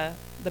 the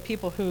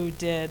people who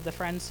did, the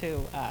friends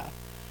who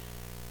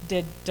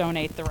did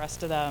donate the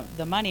rest of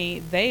the money,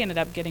 they ended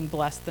up getting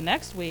blessed the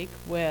next week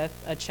with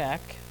a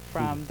check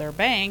from their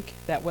bank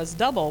that was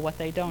double what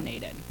they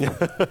donated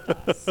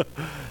to us.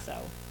 So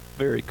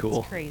very cool.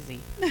 It's crazy.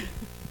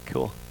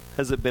 Cool.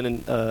 Has it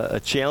been a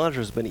challenge,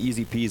 or has it been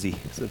easy peasy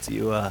since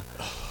you?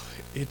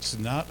 It's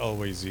not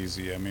always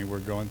easy. I mean, we're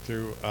going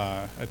through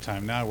a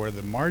time now where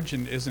the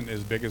margin isn't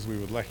as big as we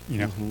would like,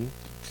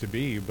 to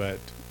be, but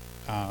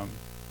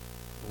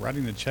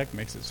writing the check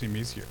makes it seem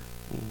easier.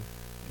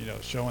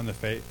 Showing the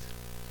faith.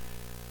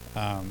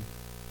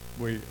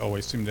 We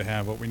always seem to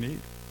have what we need.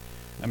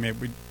 I mean,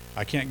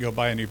 I can't go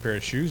buy a new pair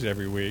of shoes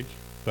every week,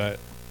 but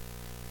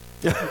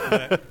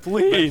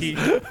please.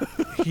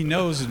 But he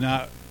knows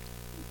not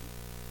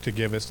to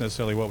give us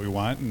necessarily what we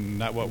want and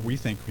not what we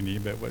think we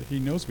need, but what he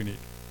knows we need.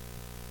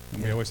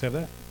 And we always have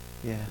that.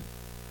 Yeah.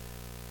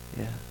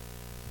 Yeah.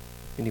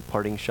 Any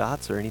parting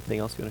shots or anything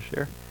else you want to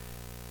share?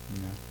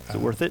 No. Is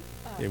it worth it?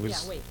 It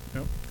was. Yeah, wait.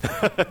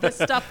 Nope. This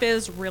stuff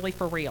is really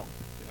for real.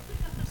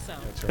 So.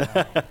 That's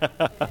right.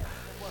 It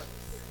works.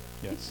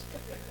 Yes.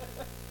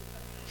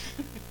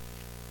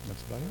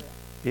 That's about it.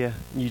 Yeah.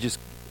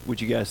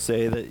 Would you guys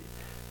say that,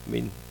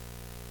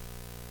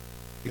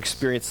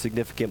 experience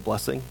significant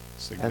blessing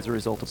as a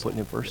result of putting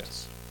him first?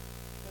 Yes.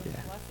 Those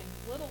Yeah.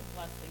 blessings, little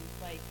blessings,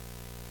 like,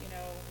 you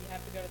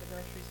have to go to the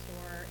grocery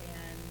store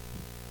and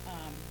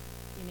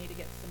you need to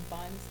get some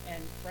buns,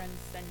 and friends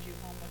send you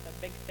home with a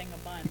big thing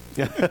of buns.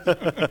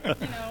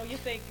 You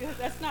think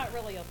that's not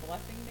really a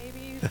blessing,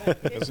 maybe, but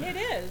it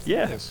is.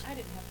 Yeah. Yes. I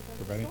didn't have to go to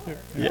Providing the store.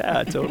 food.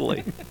 Yeah,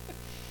 totally.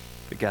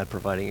 But God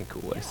providing in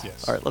cool ways.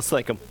 Yes. All right, let's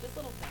thank him. With this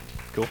little thing.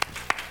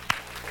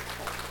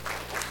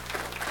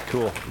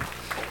 Cool.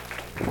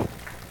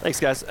 Thanks,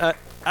 guys.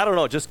 I don't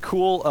know, just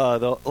cool.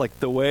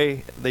 The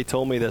way they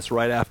told me this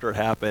right after it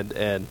happened,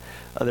 and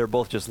they're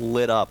both just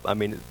lit up. I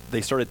mean,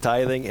 they started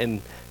tithing,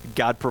 and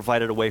God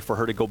provided a way for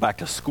her to go back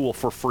to school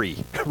for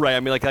free, right? I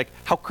mean, like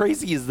how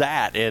crazy is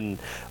that? And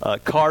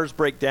cars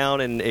break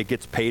down, and it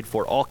gets paid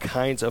for. All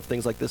kinds of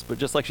things like this. But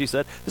just like she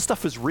said, this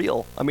stuff is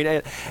real. I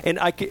mean, and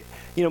I could,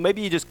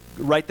 maybe you just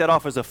write that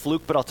off as a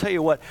fluke. But I'll tell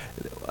you what,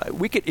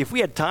 we could, if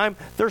we had time.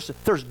 There's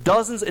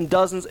dozens and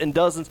dozens and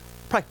dozens,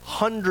 probably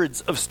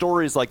hundreds of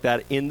stories like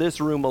that in this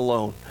room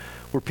alone,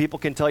 where people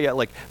can tell you,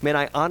 like, man,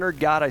 I honored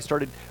God.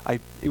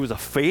 It was a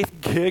faith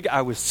gig.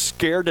 I was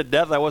scared to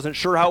death. I wasn't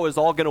sure how it was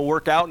all going to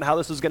work out and how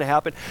this was going to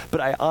happen.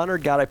 But I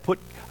honored God. I put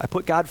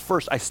God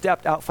first. I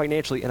stepped out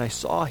financially, and I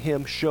saw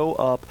him show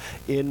up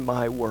in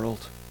my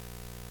world.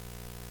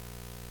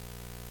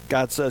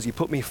 God says, you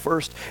put me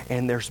first,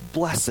 and there's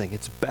blessing.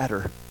 It's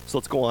better. So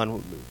let's go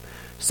on.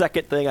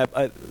 Second thing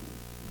I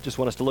just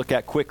want us to look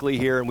at quickly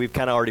here, and we've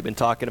kind of already been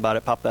talking about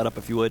it. Pop that up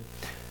if you would.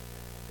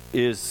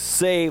 Is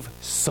save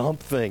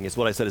something, is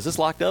what I said. Is this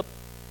locked up?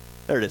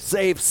 There it is.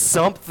 Save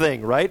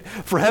something, right?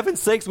 For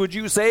heaven's sakes, would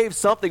you save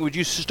something? Would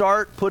you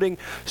start putting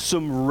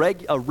some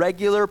a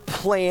regular,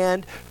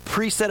 planned,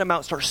 preset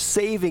amount, start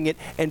saving it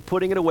and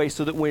putting it away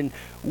so that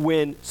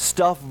when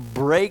stuff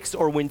breaks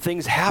or when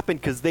things happen,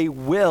 because they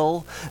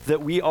will,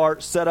 that we are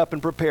set up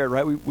and prepared,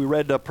 right? We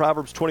read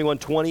Proverbs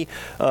 21:20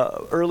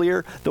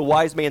 earlier. The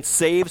wise man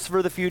saves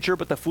for the future,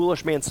 but the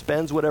foolish man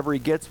spends whatever he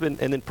gets. And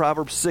then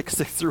Proverbs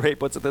 6:6-8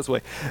 puts it this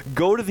way.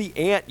 Go to the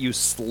ant, you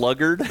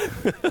sluggard.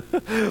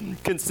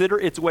 Consider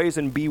its ways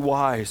and be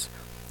wise.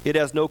 It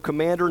has no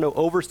commander, no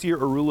overseer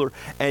or ruler,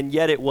 and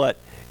yet it what?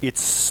 It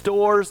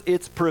stores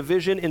its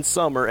provision in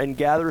summer and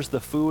gathers the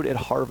food at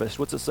harvest.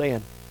 What's it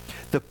saying?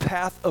 The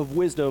path of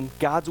wisdom,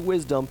 God's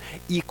wisdom,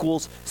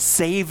 equals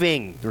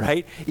saving,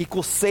 right?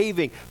 Equals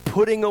saving,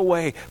 putting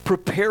away,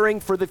 preparing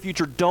for the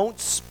future. Don't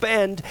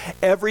spend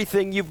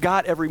everything you've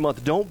got every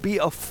month. Don't be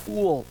a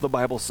fool, the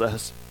Bible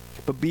says,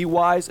 but be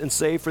wise and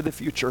save for the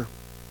future.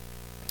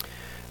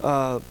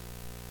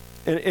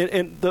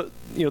 And the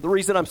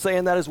reason I'm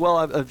saying that as well,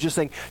 I'm just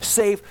saying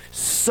save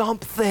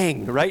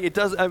something, right? It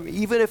does,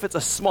 even if it's a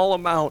small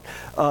amount,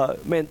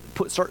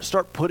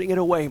 start putting it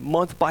away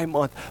month by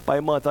month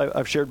by month.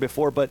 I've shared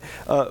before, but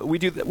we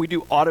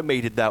do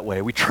automated that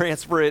way. We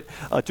transfer it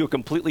to a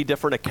completely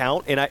different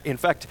account, and in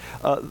fact.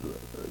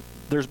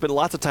 There's been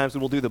lots of times when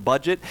we'll do the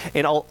budget,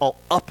 and I'll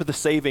up the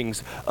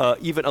savings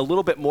even a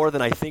little bit more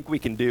than I think we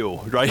can do,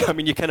 right? I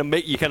mean, you kind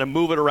of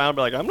move it around,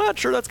 but like, I'm not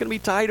sure that's going to be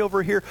tight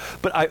over here.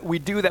 But we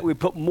do that. We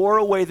put more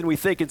away than we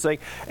think, and say,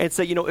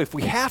 if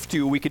we have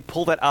to, we could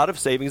pull that out of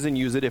savings and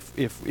use it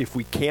if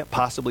we can't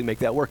possibly make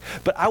that work.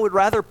 But I would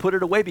rather put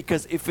it away,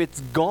 because if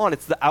it's gone,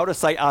 it's the out of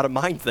sight, out of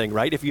mind thing,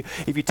 right? If you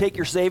take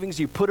your savings,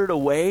 you put it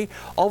away,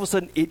 all of a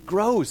sudden it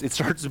grows, it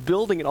starts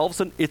building, and all of a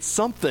sudden it's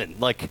something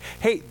like,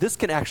 hey, this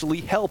can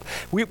actually help.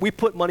 We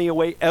put money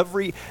away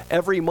every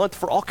month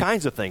for all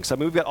kinds of things. I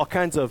mean, we've got all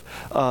kinds of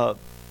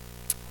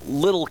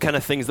little kind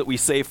of things that we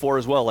save for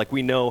as well. Like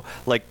we know,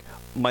 like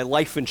my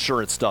life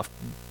insurance stuff,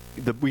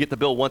 we get the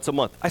bill once a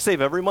month. I save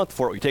every month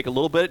for it. We take a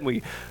little bit and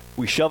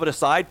we shove it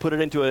aside, put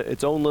it into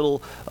its own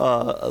little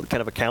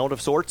kind of account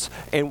of sorts,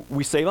 and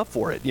we save up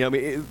for it.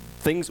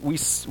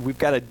 We've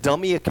got a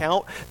dummy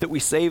account that we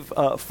save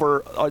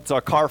for. It's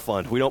our car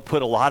fund. We don't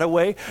put a lot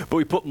away, but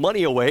we put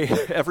money away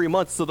every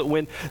month so that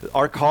when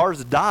our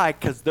cars die,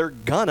 because they're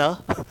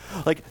gonna,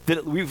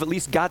 that we've at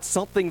least got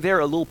something there,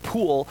 a little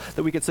pool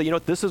that we can say,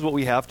 this is what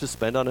we have to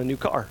spend on a new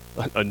car.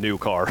 A new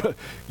car,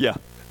 yeah.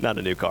 Not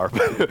a new car,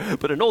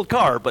 but an old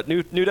car, but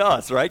new to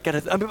us, right?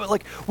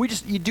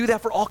 You do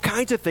that for all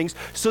kinds of things,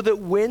 so that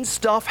when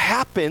stuff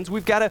happens,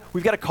 we've got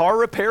a car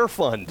repair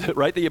fund,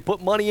 right? That you put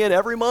money in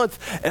every month.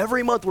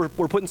 Every month we're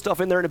putting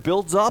stuff in there, and it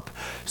builds up,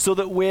 so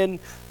that when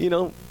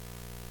the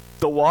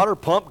water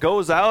pump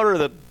goes out,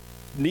 or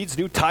needs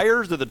new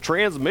tires, or the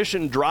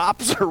transmission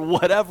drops, or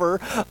whatever,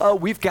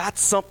 we've got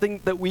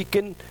something that we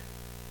can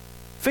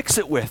fix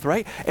it with,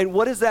 right? And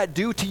what does that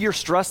do to your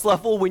stress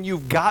level when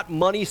you've got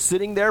money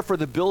sitting there for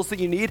the bills that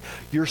you need?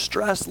 Your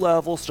stress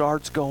level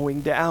starts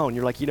going down.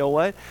 You're like, you know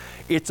what?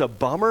 It's a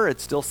bummer.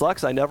 It still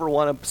sucks. I never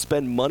want to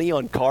spend money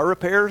on car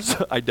repairs.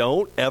 I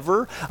don't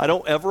ever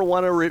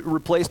want to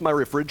replace my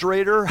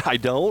refrigerator. I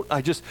don't.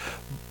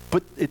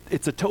 But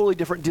it's a totally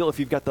different deal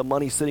if you've got the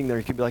money sitting there.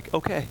 You can be like,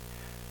 okay,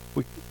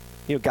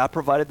 God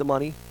provided the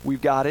money.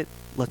 We've got it.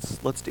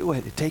 Let's do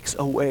it. It takes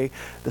away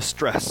the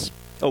stress.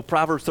 Oh,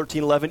 Proverbs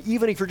 13:11,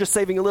 even if you're just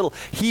saving a little,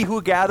 he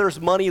who gathers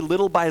money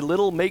little by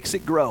little makes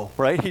it grow,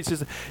 right? He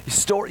says,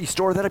 you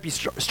store that up, you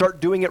start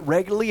doing it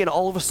regularly, and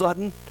all of a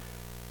sudden,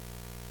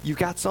 you've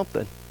got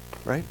something,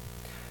 right?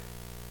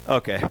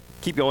 Okay,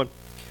 keep going.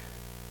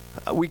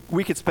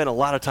 We could spend a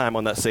lot of time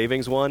on that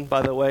savings one,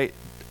 by the way.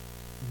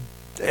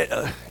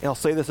 I'll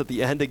say this at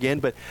the end again,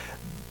 but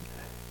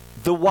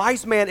the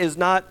wise man is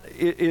not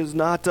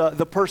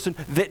the person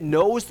that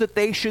knows that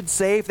they should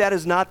save. That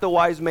is not the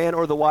wise man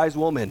or the wise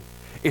woman.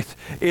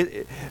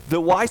 The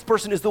wise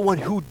person is the one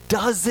who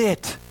does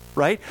it,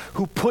 right?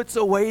 Who puts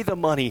away the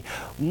money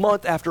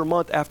month after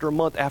month after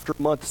month after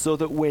month, so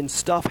that when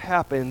stuff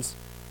happens,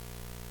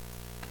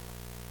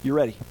 you're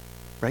ready,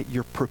 right?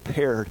 You're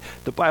prepared.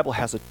 The Bible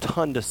has a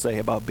ton to say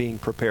about being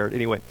prepared.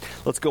 Anyway,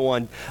 let's go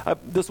on.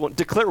 This one,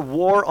 declare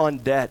war on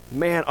debt.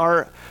 Man,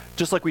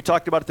 just like we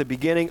talked about at the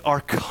beginning,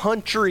 our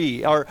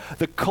country,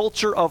 the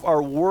culture of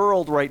our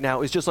world right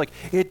now is just like,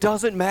 it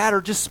doesn't matter.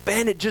 Just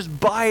spend it. Just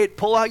buy it.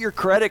 Pull out your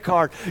credit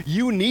card.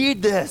 You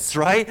need this,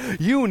 right?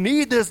 You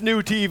need this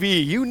new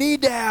TV. You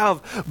need to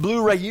have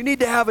Blu-ray. You need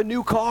to have a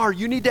new car.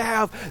 You need to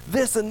have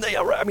this and that.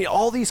 I mean,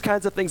 all these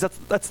kinds of things.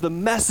 That's the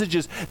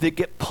messages that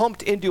get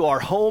pumped into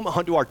our home,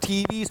 onto our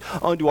TVs,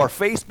 onto our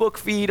Facebook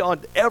feed,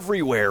 on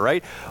everywhere,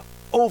 right?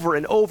 Over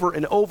and over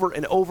and over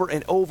and over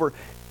and over.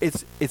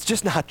 It's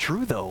just not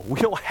true, though. We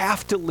don't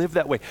have to live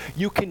that way.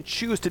 You can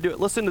choose to do it.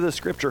 Listen to the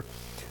scripture.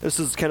 This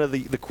is kind of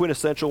the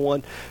quintessential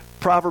one.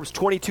 Proverbs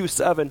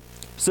 22:7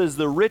 says,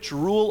 the rich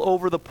rule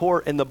over the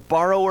poor, and the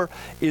borrower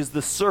is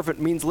the servant,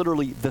 means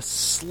literally the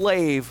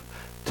slave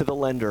to the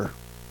lender.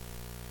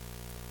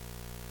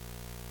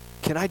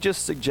 Can I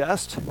just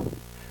suggest,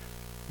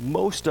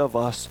 most of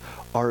us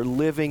are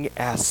living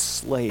as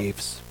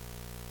slaves.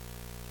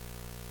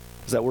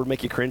 Does that word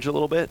make you cringe a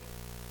little bit?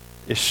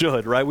 It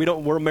should, right?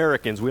 We're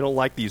Americans. We don't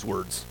like these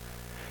words.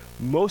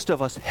 Most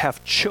of us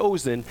have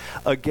chosen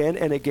again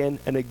and again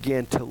and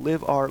again to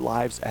live our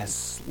lives as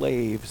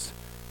slaves.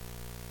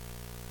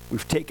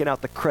 We've taken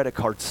out the credit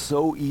card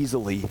so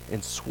easily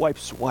and swipe.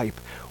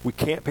 We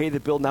can't pay the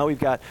bill. Now we've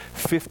got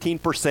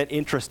 15%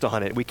 interest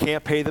on it. We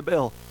can't pay the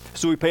bill.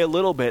 So we pay a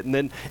little bit, and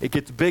then it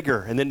gets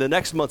bigger. And then the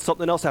next month,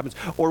 something else happens.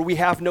 Or we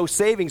have no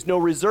savings, no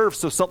reserves,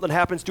 so something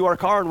happens to our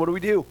car, and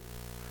what do?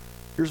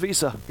 Here's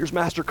Visa. Here's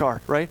MasterCard,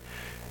 right?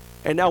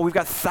 And now we've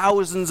got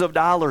thousands of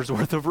dollars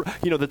worth of,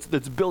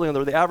 that's building on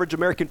there. The average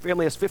American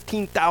family has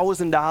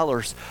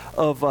 $15,000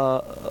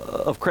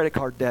 of credit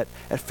card debt.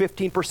 At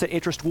 15%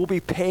 interest, we'll be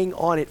paying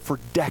on it for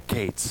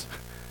decades.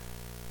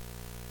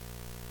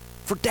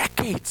 For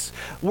decades.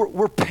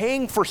 We're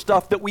paying for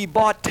stuff that we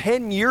bought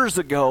 10 years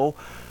ago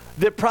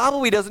that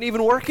probably doesn't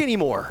even work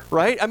anymore,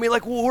 right? I mean,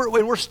 like,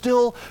 we're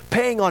still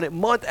paying on it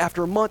month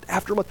after month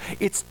after month.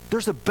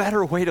 There's a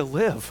better way to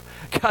live.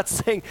 God's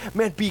saying,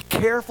 man, be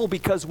careful,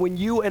 because when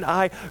you and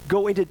I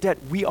go into debt,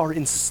 we are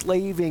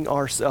enslaving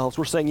ourselves.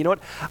 We're saying, you know what?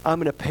 I'm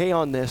going to pay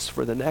on this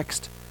for the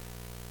next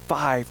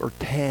 5 or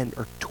 10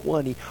 or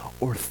 20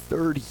 or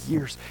 30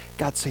 years.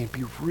 God's saying,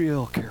 be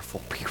real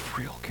careful. Be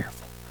real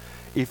careful.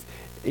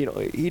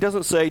 He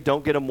doesn't say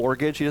don't get a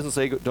mortgage. He doesn't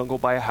say don't go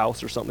buy a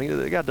house or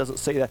something. God doesn't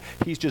say that.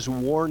 He's just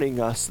warning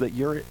us that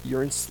you're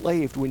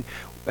enslaved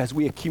as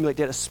we accumulate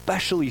debt,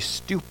 especially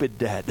stupid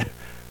debt,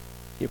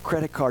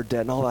 credit card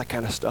debt and all that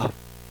kind of stuff.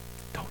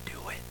 Don't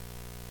do it.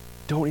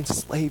 Don't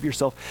enslave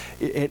yourself.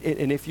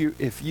 And if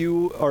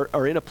you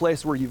are in a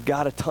place where you've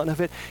got a ton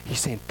of it, he's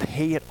saying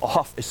pay it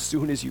off as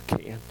soon as you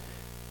can.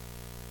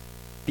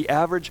 The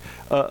average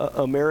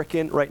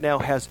American right now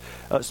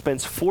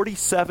spends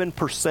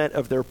 47%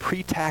 of their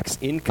pre-tax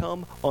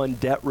income on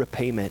debt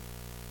repayment.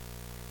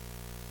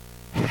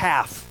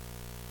 Half,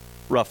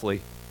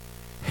 roughly.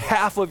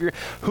 Half of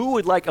who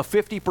would like a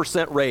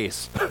 50%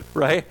 raise,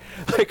 right?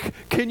 Like,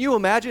 can you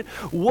imagine?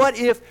 What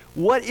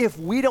if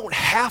we don't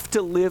have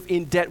to live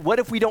in debt? What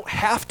if we don't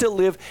have to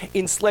live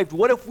enslaved?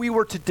 What if we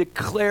were to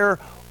declare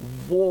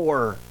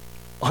war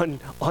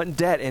on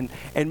debt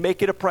and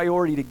make it a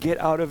priority to get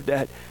out of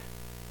debt?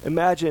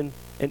 Imagine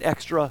an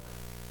extra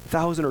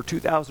 $1,000 or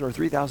 $2,000 or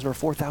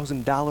 $3,000 or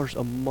 $4,000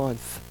 a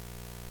month.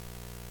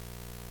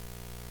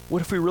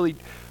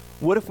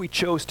 What if we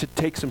chose to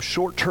take some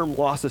short-term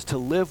losses, to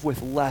live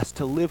with less,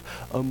 to live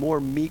a more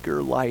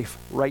meager life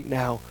right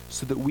now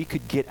so that we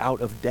could get out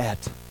of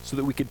debt, so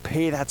that we could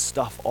pay that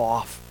stuff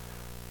off?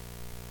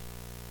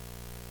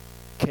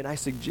 Can I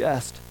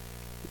suggest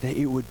that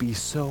it would be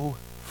so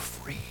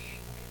freeing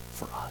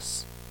for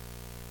us?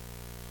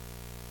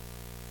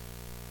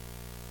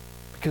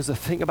 Because the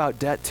thing about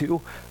debt, too,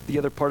 the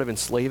other part of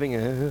enslaving,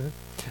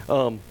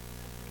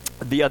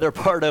 the other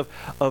part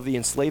of the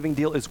enslaving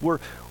deal is we're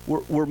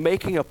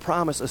making a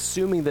promise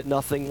assuming that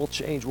nothing will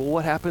change. Well,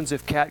 what happens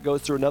if Cat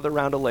goes through another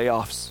round of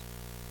layoffs,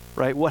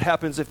 right? What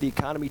happens if the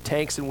economy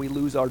tanks and we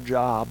lose our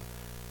job?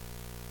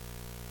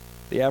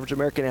 The average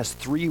American has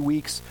 3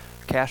 weeks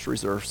cash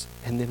reserves,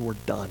 and then we're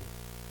done.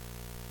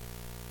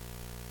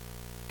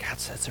 God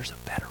says there's a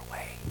better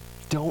way.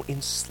 Don't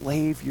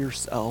enslave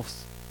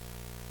yourselves.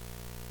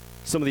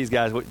 Some of these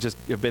guys just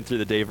have been through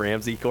the Dave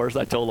Ramsey course.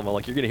 I told them, I'm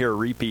like, you're going to hear a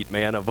repeat,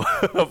 man, of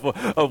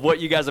what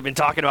you guys have been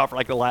talking about for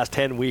like the last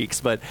 10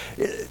 weeks. But,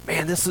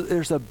 man,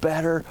 there's a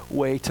better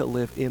way to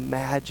live.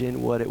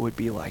 Imagine what it would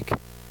be like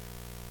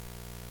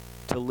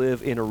to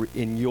live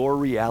in your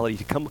reality,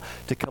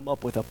 to come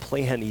up with a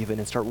plan even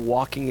and start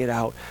walking it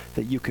out,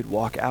 that you could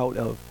walk out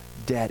of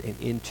debt and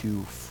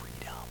into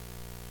freedom.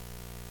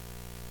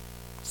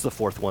 It's the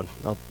fourth one.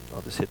 I'll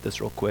just hit this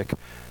real quick.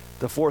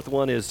 The fourth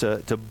one is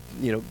to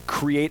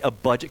create a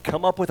budget,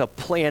 come up with a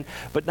plan,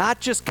 but not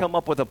just come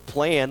up with a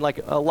plan. Like,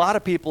 a lot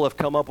of people have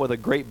come up with a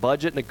great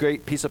budget and a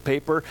great piece of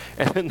paper,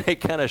 and then they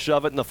kind of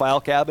shove it in the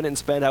file cabinet and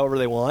spend however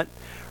they want,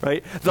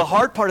 right? The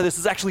hard part of this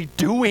is actually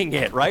doing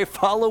it, right?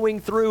 Following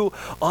through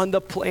on the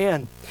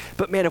plan.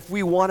 But man, if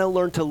we want to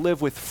learn to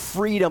live with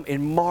freedom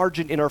and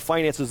margin in our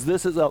finances,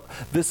 this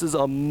is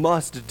a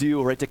must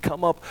do, right? To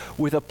come up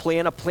with a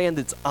plan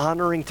that's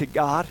honoring to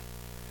God.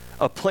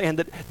 A plan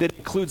that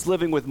includes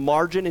living with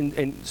margin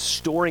and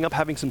storing up,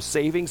 having some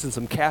savings and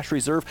some cash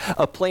reserve.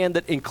 A plan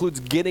that includes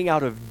getting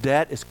out of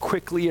debt as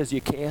quickly as you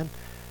can,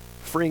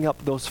 freeing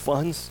up those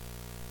funds.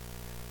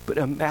 But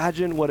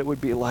imagine what it would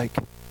be like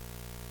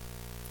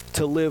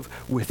to live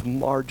with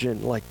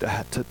margin like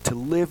that, to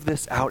live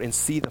this out and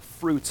see the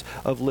fruits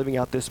of living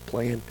out this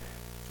plan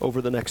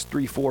over the next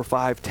 3, 4,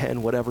 5,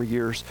 10, whatever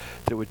years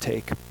that it would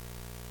take.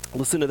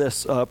 Listen to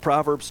this.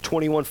 Proverbs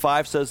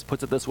 21:5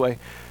 puts it this way.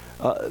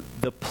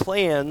 The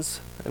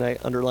plans, and I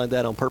underlined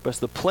that on purpose,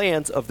 the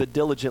plans of the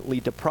diligent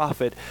lead to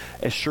profit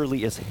as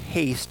surely as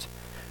haste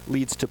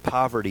leads to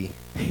poverty.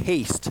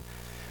 Haste.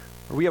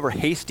 Are we ever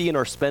hasty in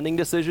our spending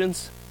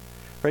decisions?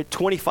 Right,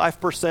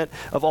 25%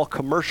 of all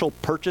commercial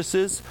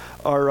purchases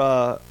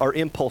are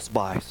impulse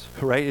buys.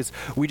 Right, is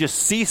we just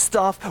see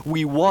stuff,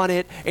 we want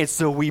it, and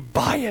so we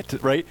buy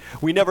it. Right,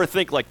 we never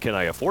think like, can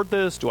I afford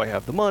this? Do I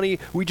have the money?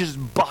 We just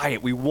buy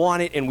it. We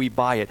want it, and we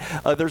buy it.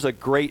 There's a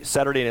great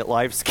Saturday Night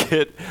Live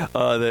skit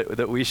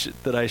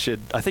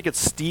I think it's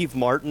Steve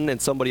Martin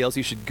and somebody else.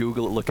 You should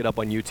Google it, look it up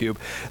on YouTube.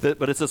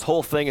 But it's this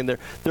whole thing, and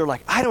they're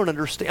like, I don't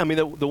understand. I mean,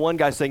 the one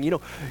guy's saying,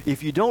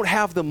 if you don't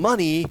have the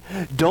money,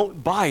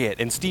 don't buy it.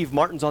 And Steve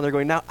Martin's on there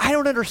going, now, I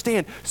don't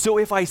understand. So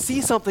if I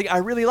see something I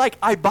really like,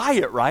 I buy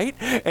it, right?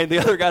 And the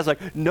other guy's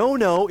like,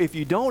 no, if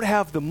you don't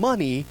have the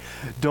money,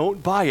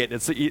 don't buy it.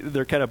 And so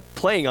they're kind of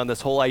playing on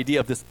this whole idea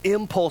of this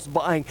impulse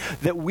buying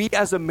that we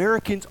as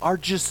Americans are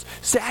just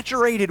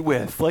saturated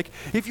with. Like,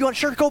 if you want,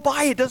 sure, go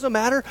buy it. Doesn't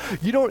matter.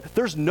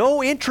 There's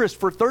no interest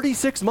for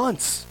 36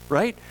 months,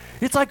 right?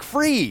 It's like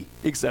free,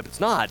 except it's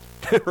not,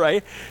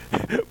 right?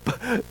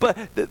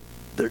 But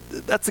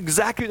that's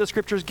exactly what the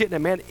scripture is getting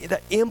at, man.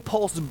 That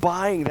impulse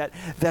buying,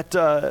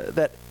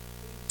 that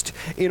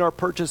in our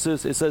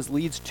purchases, it says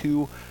leads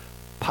to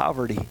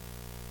poverty.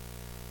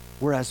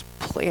 Whereas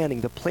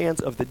the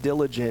plans of the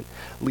diligent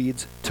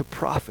leads to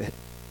profit.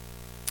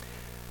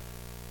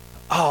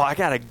 Oh,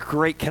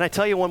 can I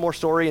tell you one more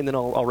story and then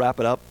I'll wrap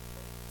it up?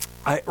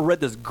 I read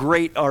this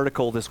great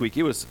article this week.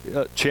 It was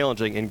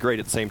challenging and great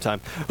at the same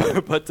time.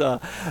 But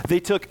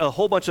they took a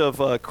whole bunch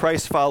of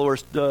Christ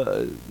followers,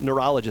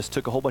 neurologists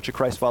took a whole bunch of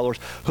Christ followers,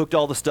 hooked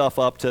all the stuff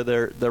up to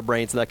their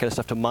brains and that kind of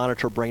stuff to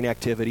monitor brain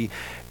activity.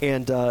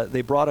 And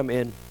they brought them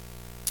in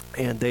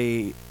and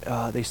they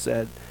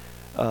said,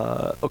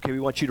 okay,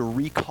 we want you to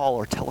recall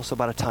or tell us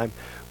about a time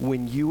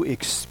when you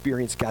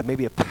experienced God,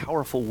 maybe a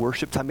powerful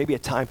worship time, maybe a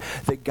time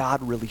that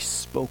God really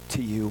spoke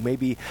to you,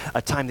 maybe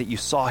a time that you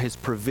saw his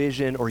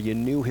provision or you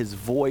knew his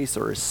voice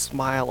or his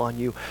smile on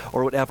you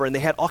or whatever. And they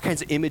had all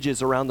kinds of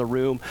images around the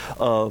room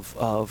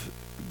of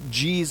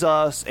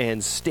Jesus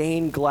and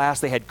stained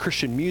glass. They had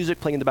Christian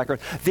music playing in the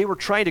background. They were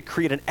trying to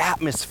create an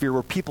atmosphere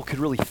where people could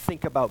really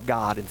think about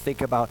God and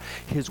think about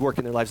his work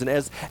in their lives. And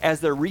as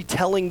they're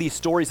retelling these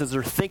stories, as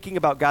they're thinking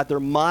about God, they're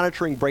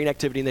monitoring brain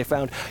activity. And they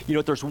found,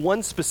 there's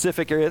one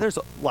specific area, there's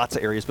lots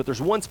of areas, but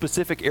there's one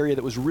specific area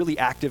that was really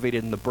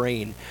activated in the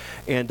brain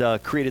and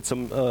created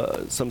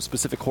some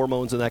specific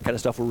hormones and that kind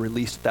of stuff were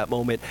released at that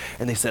moment.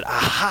 And they said,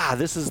 aha,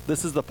 this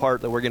is the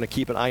part that we're going to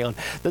keep an eye on.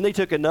 Then they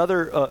took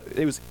another,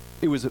 it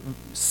was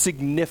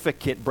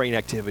significant brain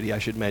activity, I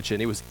should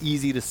mention. It was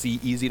easy to see,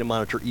 easy to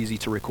monitor, easy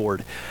to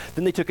record.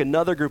 Then they took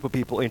another group of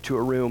people into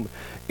a room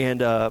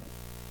and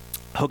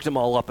hooked them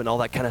all up and all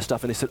that kind of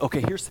stuff. And they said,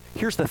 okay,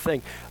 here's the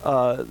thing.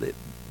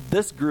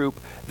 This group,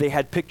 they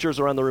had pictures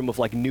around the room of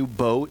like new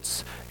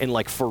boats and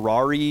like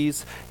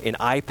Ferraris and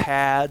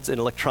iPads and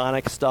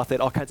electronic stuff. They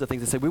had all kinds of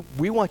things. They said,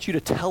 we want you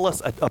to tell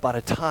us about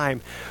a time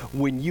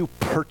when you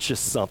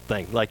purchased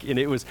something. And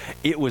it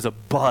was a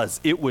buzz.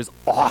 It was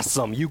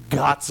awesome. You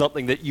got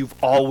something that you've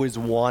always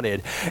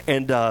wanted.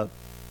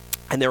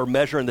 And they were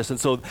measuring this, and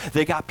so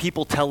they got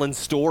people telling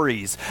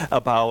stories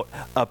about,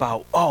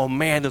 oh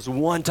man, this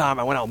one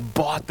time I went out and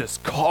bought this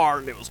car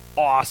and it was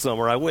awesome,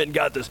 or I went and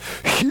got this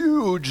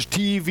huge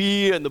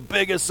TV and the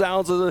biggest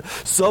sounds of the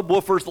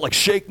subwoofers that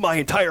shake my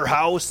entire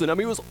house, and I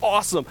mean it was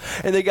awesome.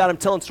 And they got them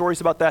telling stories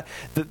about that.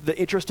 The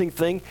interesting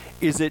thing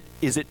is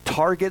it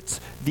targets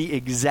the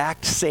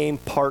exact same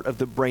part of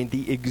the brain,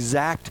 the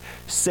exact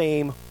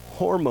same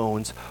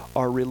hormones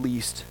are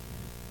released.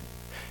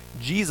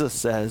 Jesus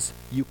says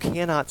you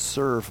cannot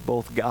serve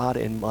both God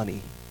and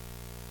money.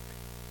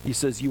 He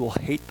says you will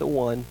hate the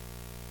one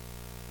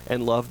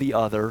and love the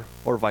other,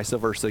 or vice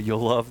versa.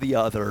 You'll love the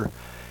other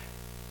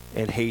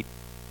and hate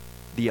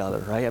the other,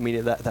 right? I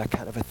mean, that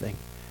kind of a thing.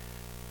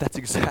 That's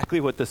exactly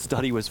what the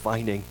study was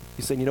finding.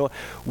 He's saying, what?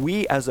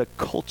 We as a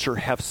culture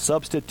have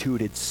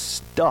substituted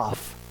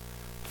stuff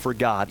for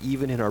God,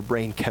 even in our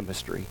brain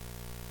chemistry.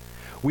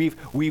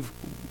 We've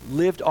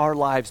lived our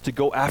lives to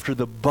go after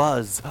the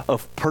buzz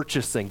of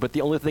purchasing, but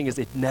the only thing is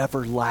it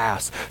never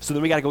lasts. So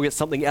then we got to go get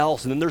something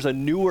else, and then there's a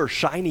newer,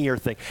 shinier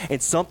thing, and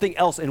something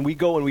else, and we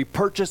go and we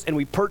purchase, and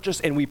we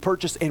purchase, and we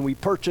purchase, and we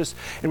purchase,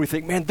 and we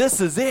think, man,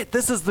 this is it.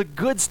 This is the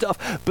good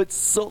stuff. But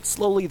so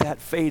slowly that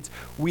fades.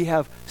 We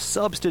have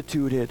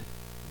substituted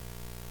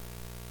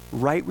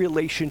right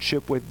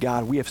relationship with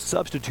God. We have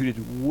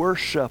substituted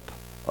worship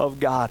of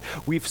God.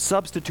 We've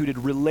substituted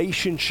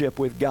relationship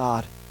with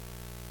God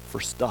for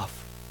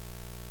stuff.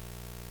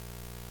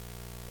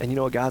 And you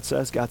know what God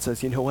says? God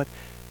says, you know what?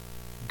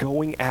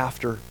 Going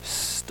after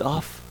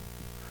stuff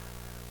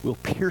will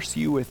pierce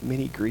you with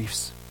many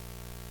griefs.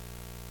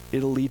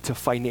 It'll lead to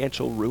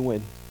financial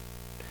ruin.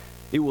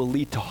 It will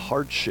lead to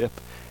hardship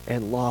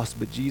and loss.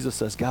 But Jesus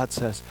says, God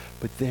says,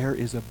 but there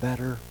is a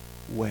better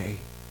way.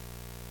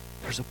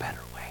 There's a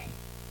better way.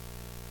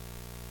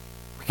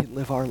 We can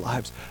live our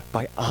lives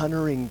by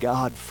honoring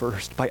God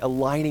first, by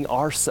aligning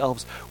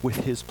ourselves with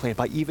his plan,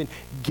 by even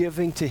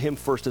giving to him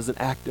first as an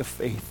act of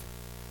faith,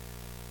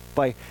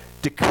 by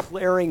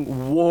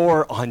declaring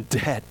war on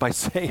debt, by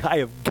saying, I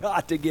have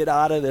got to get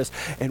out of this,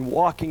 and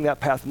walking that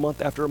path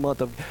month after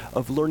month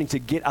of learning to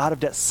get out of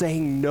debt,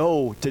 saying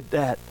no to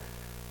debt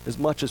as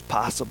much as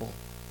possible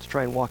to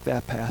try and walk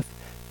that path.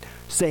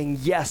 Saying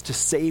yes to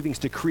savings,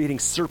 to creating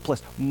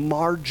surplus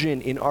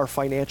margin in our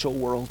financial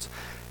worlds,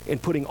 and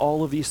putting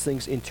all of these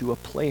things into a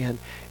plan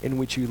in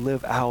which you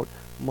live out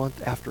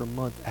month after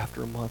month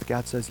after month.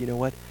 God says, you know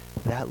what?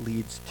 That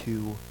leads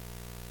to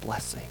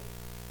blessing.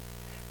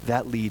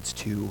 That leads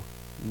to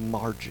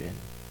margin.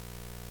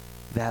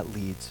 That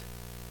leads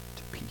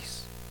to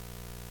peace.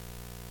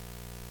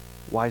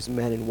 Wise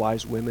men and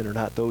wise women are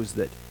not those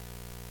that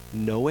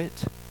know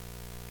it,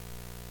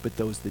 but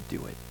those that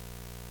do it.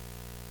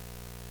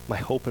 My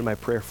hope and my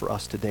prayer for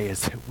us today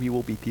is that we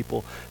will be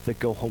people that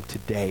go home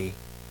today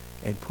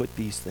and put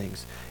these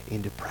things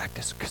into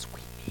practice because we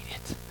need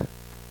it.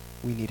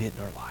 We need it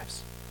in our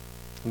lives.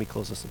 Let me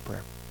close this in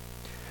prayer.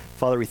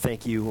 Father, we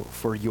thank you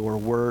for your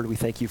word. We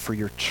thank you for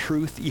your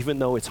truth, even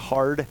though it's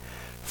hard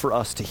for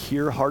us to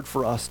hear, hard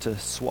for us to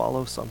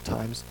swallow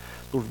sometimes.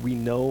 Lord, we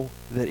know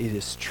that it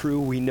is true.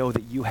 We know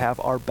that you have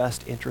our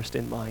best interest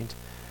in mind.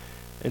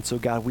 And so,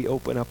 God, we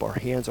open up our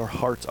hands, our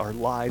hearts, our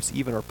lives,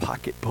 even our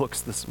pocketbooks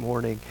this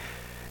morning.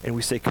 And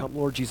we say, come,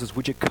 Lord Jesus,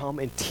 would you come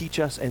and teach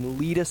us and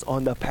lead us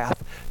on the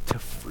path to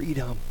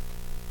freedom,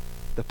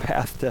 the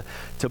path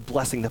to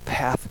blessing, the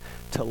path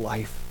to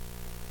life.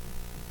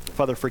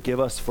 Father, forgive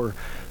us for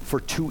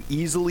too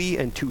easily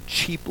and too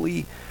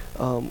cheaply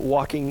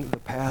walking the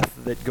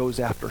path that goes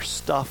after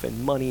stuff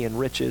and money and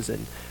riches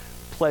and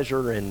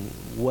pleasure and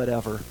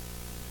whatever.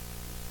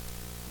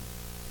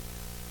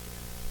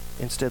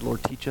 Instead,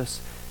 Lord, teach us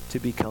to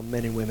become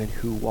men and women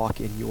who walk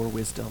in your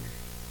wisdom,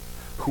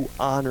 who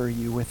honor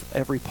you with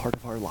every part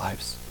of our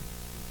lives.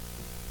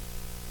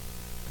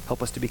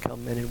 Help us to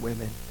become men and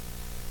women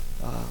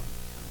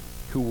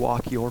who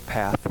walk your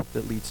path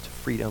that leads to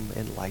freedom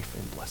and life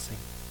and blessing.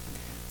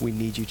 We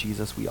need you,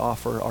 Jesus. We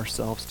offer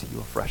ourselves to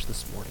you afresh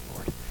this morning,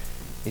 Lord.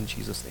 In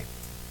Jesus' name.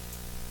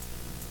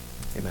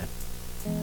 Amen.